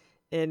home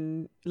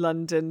in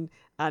London,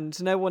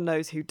 and no one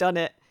knows who done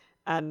it.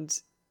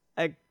 And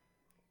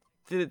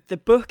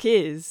the book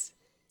is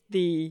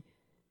the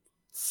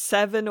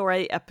 7 or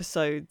 8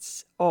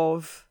 episodes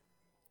of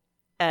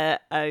a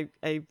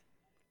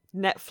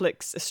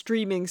Netflix, a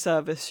streaming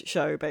service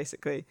show,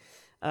 basically,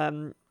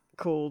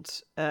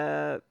 called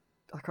I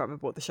can't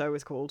remember what the show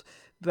was called,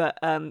 But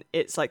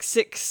it's like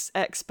 6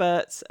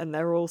 experts and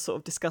they're all sort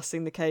of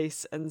discussing the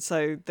case. And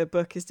so the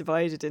book is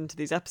divided into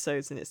these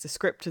episodes and it's the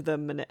script of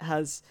them and it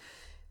has,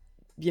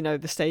 you know,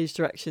 the stage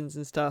directions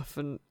and stuff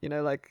and, you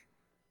know, like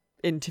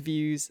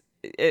interviews.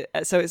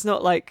 So it's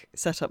not like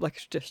set up like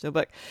a traditional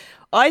book.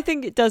 I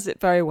think it does it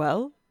very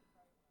well.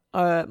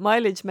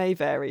 Mileage may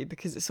vary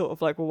because it's sort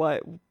of like, well,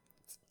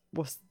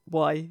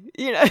 why?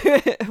 You know,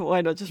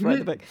 why not just write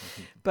the book?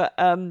 But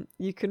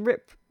you can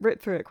rip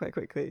through it quite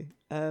quickly.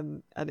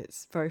 And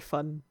it's very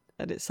fun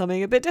and it's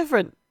something a bit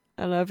different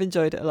and I've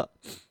enjoyed it a lot.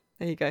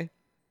 There you go.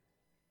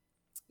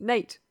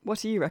 Nate,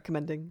 what are you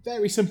recommending?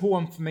 Very simple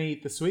one for me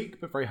this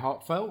week, but very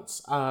heartfelt.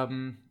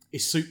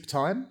 It's soup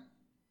time.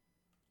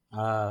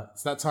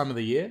 It's that time of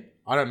the year.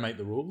 I don't make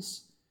the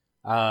rules,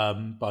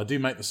 but I do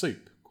make the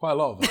soup. Quite a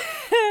lot of it.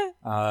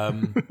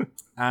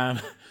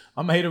 And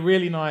I made a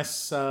really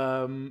nice...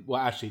 well,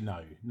 actually,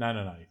 no.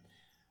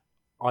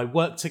 I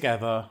worked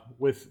together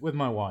with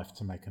my wife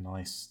to make a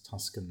nice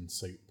Tuscan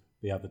soup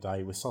the other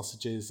day with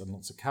sausages and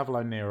lots of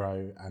cavolo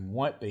nero and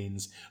white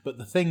beans. But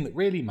the thing that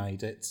really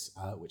made it,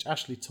 which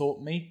Ashley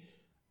taught me,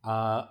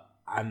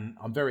 and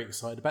I'm very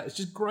excited about, is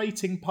just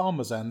grating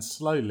Parmesan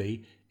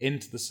slowly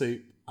into the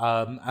soup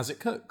as it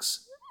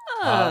cooks.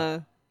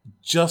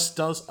 Just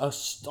does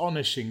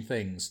astonishing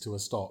things to a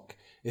stock,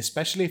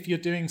 especially if you're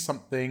doing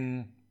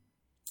something,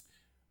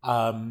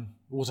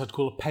 what I'd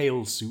call a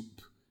pale soup.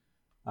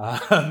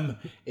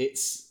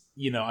 It's,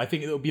 you know, I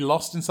think it'll be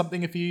lost in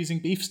something if you're using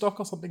beef stock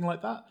or something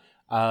like that.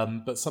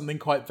 But something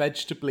quite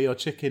vegetably or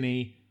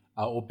chickeny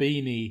or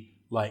beany,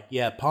 like,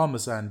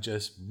 Parmesan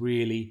just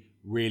really,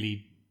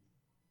 really,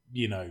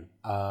 you know,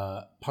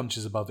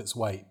 punches above its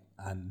weight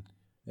and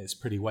it's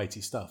pretty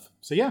weighty stuff.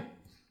 So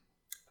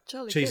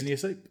Jolly cheese good. in your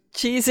soup.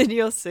 Cheese in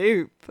your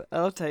soup.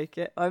 I'll take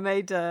it. I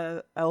made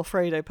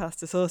Alfredo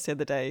pasta sauce the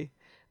other day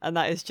and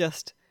that is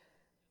just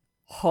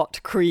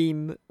hot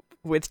cream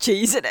with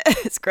cheese in it.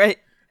 It's great.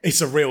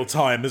 It's a real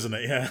time, isn't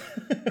it? Yeah.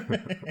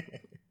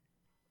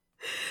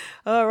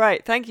 All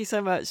right. Thank you so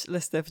much,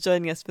 listener, for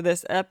joining us for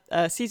this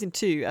season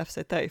 2,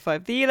 episode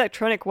 35, the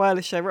Electronic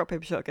Wireless Show, Rock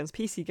Paper Shotgun's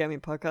PC gaming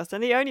podcast,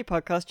 and the only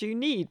podcast you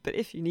need. But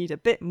if you need a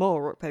bit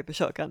more Rock Paper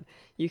Shotgun,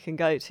 you can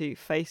go to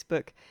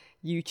Facebook,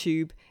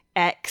 YouTube,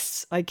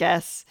 X, I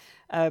guess,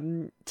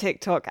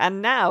 TikTok,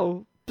 and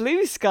now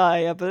Blue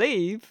Sky, I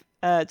believe.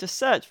 Just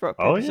search Rock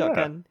Paper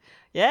Shotgun.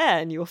 Yeah,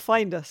 and you'll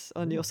find us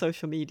on your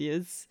social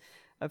medias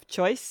of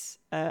choice,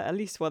 at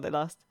least while they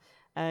last.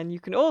 And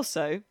you can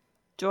also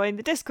join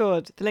the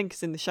Discord. The link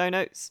is in the show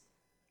notes,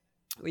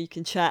 where you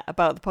can chat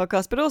about the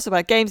podcast, but also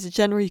about games in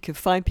general. You can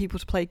find people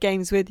to play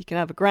games with. You can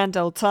have a grand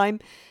old time.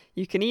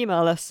 You can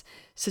email us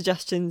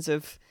suggestions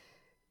of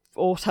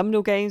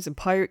autumnal games and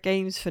pirate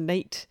games for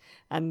Nate,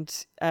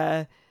 and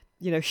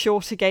you know,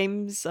 shorter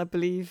games. I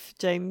believe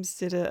James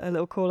did a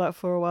little call out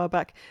for a while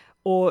back.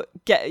 Or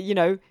get, you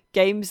know,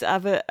 games that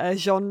have a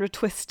genre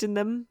twist in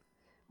them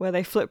where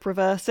they flip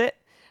reverse it.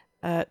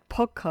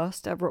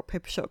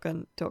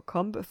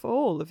 Podcast@rockpapershotgun.com. But for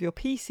all of your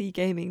PC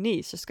gaming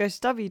needs, just go to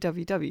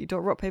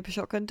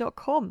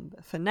www.rockpapershotgun.com.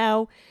 But for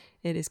now,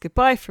 it is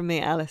goodbye from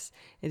me, Alice.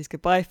 It is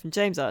goodbye from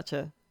James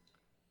Archer.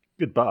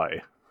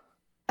 Goodbye.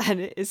 And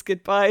it is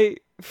goodbye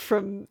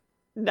from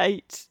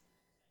Nate,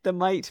 the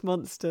Mite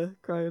Monster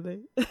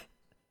Crowley.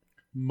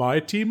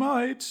 Mighty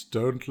might,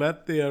 don't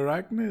let the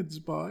arachnids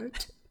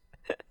bite.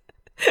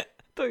 I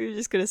thought you were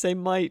just going to say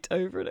might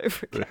over and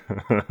over again.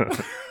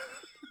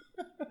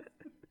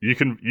 You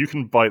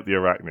can bite the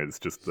arachnids,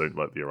 just don't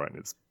let the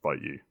arachnids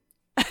bite you.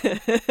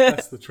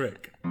 That's the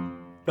trick.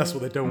 That's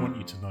what they don't want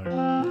you to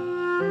know.